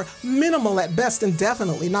country are minimal at best and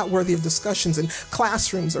definitely not worthy of discussions in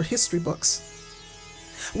classrooms or history books.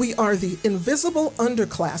 We are the invisible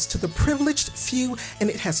underclass to the privileged few, and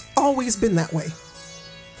it has always been that way.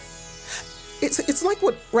 It's like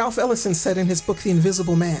what Ralph Ellison said in his book, The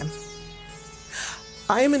Invisible Man.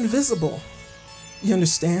 I am invisible, you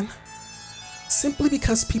understand? Simply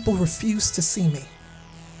because people refuse to see me.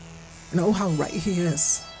 And oh, how right he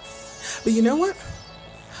is. But you know what?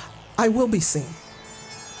 I will be seen.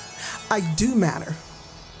 I do matter.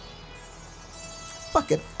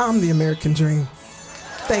 Fuck it, I'm the American dream.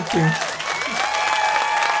 Thank you.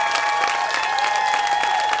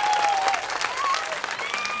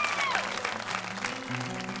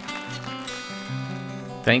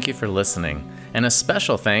 Thank you for listening, and a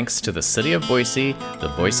special thanks to the City of Boise,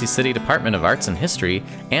 the Boise City Department of Arts and History,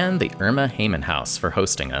 and the Erma Hayman House for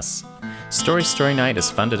hosting us. Story Night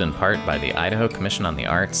is funded in part by the Idaho Commission on the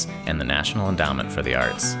Arts and the National Endowment for the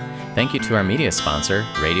Arts. Thank you to our media sponsor,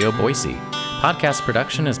 Radio Boise. Podcast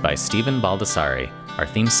production is by Stephen Baldessari. Our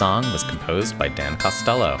theme song was composed by Dan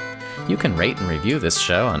Costello. You can rate and review this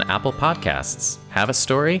show on Apple Podcasts. Have a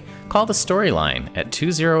story? Call the Storyline at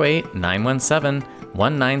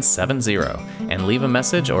 208-917-1970 and leave a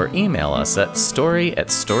message or email us at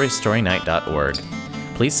story@storystorynight.org.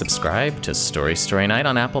 Please subscribe to Story Night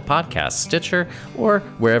on Apple Podcasts, Stitcher, or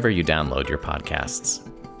wherever you download your podcasts.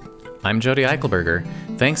 I'm Jody Eichelberger.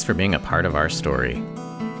 Thanks for being a part of our story.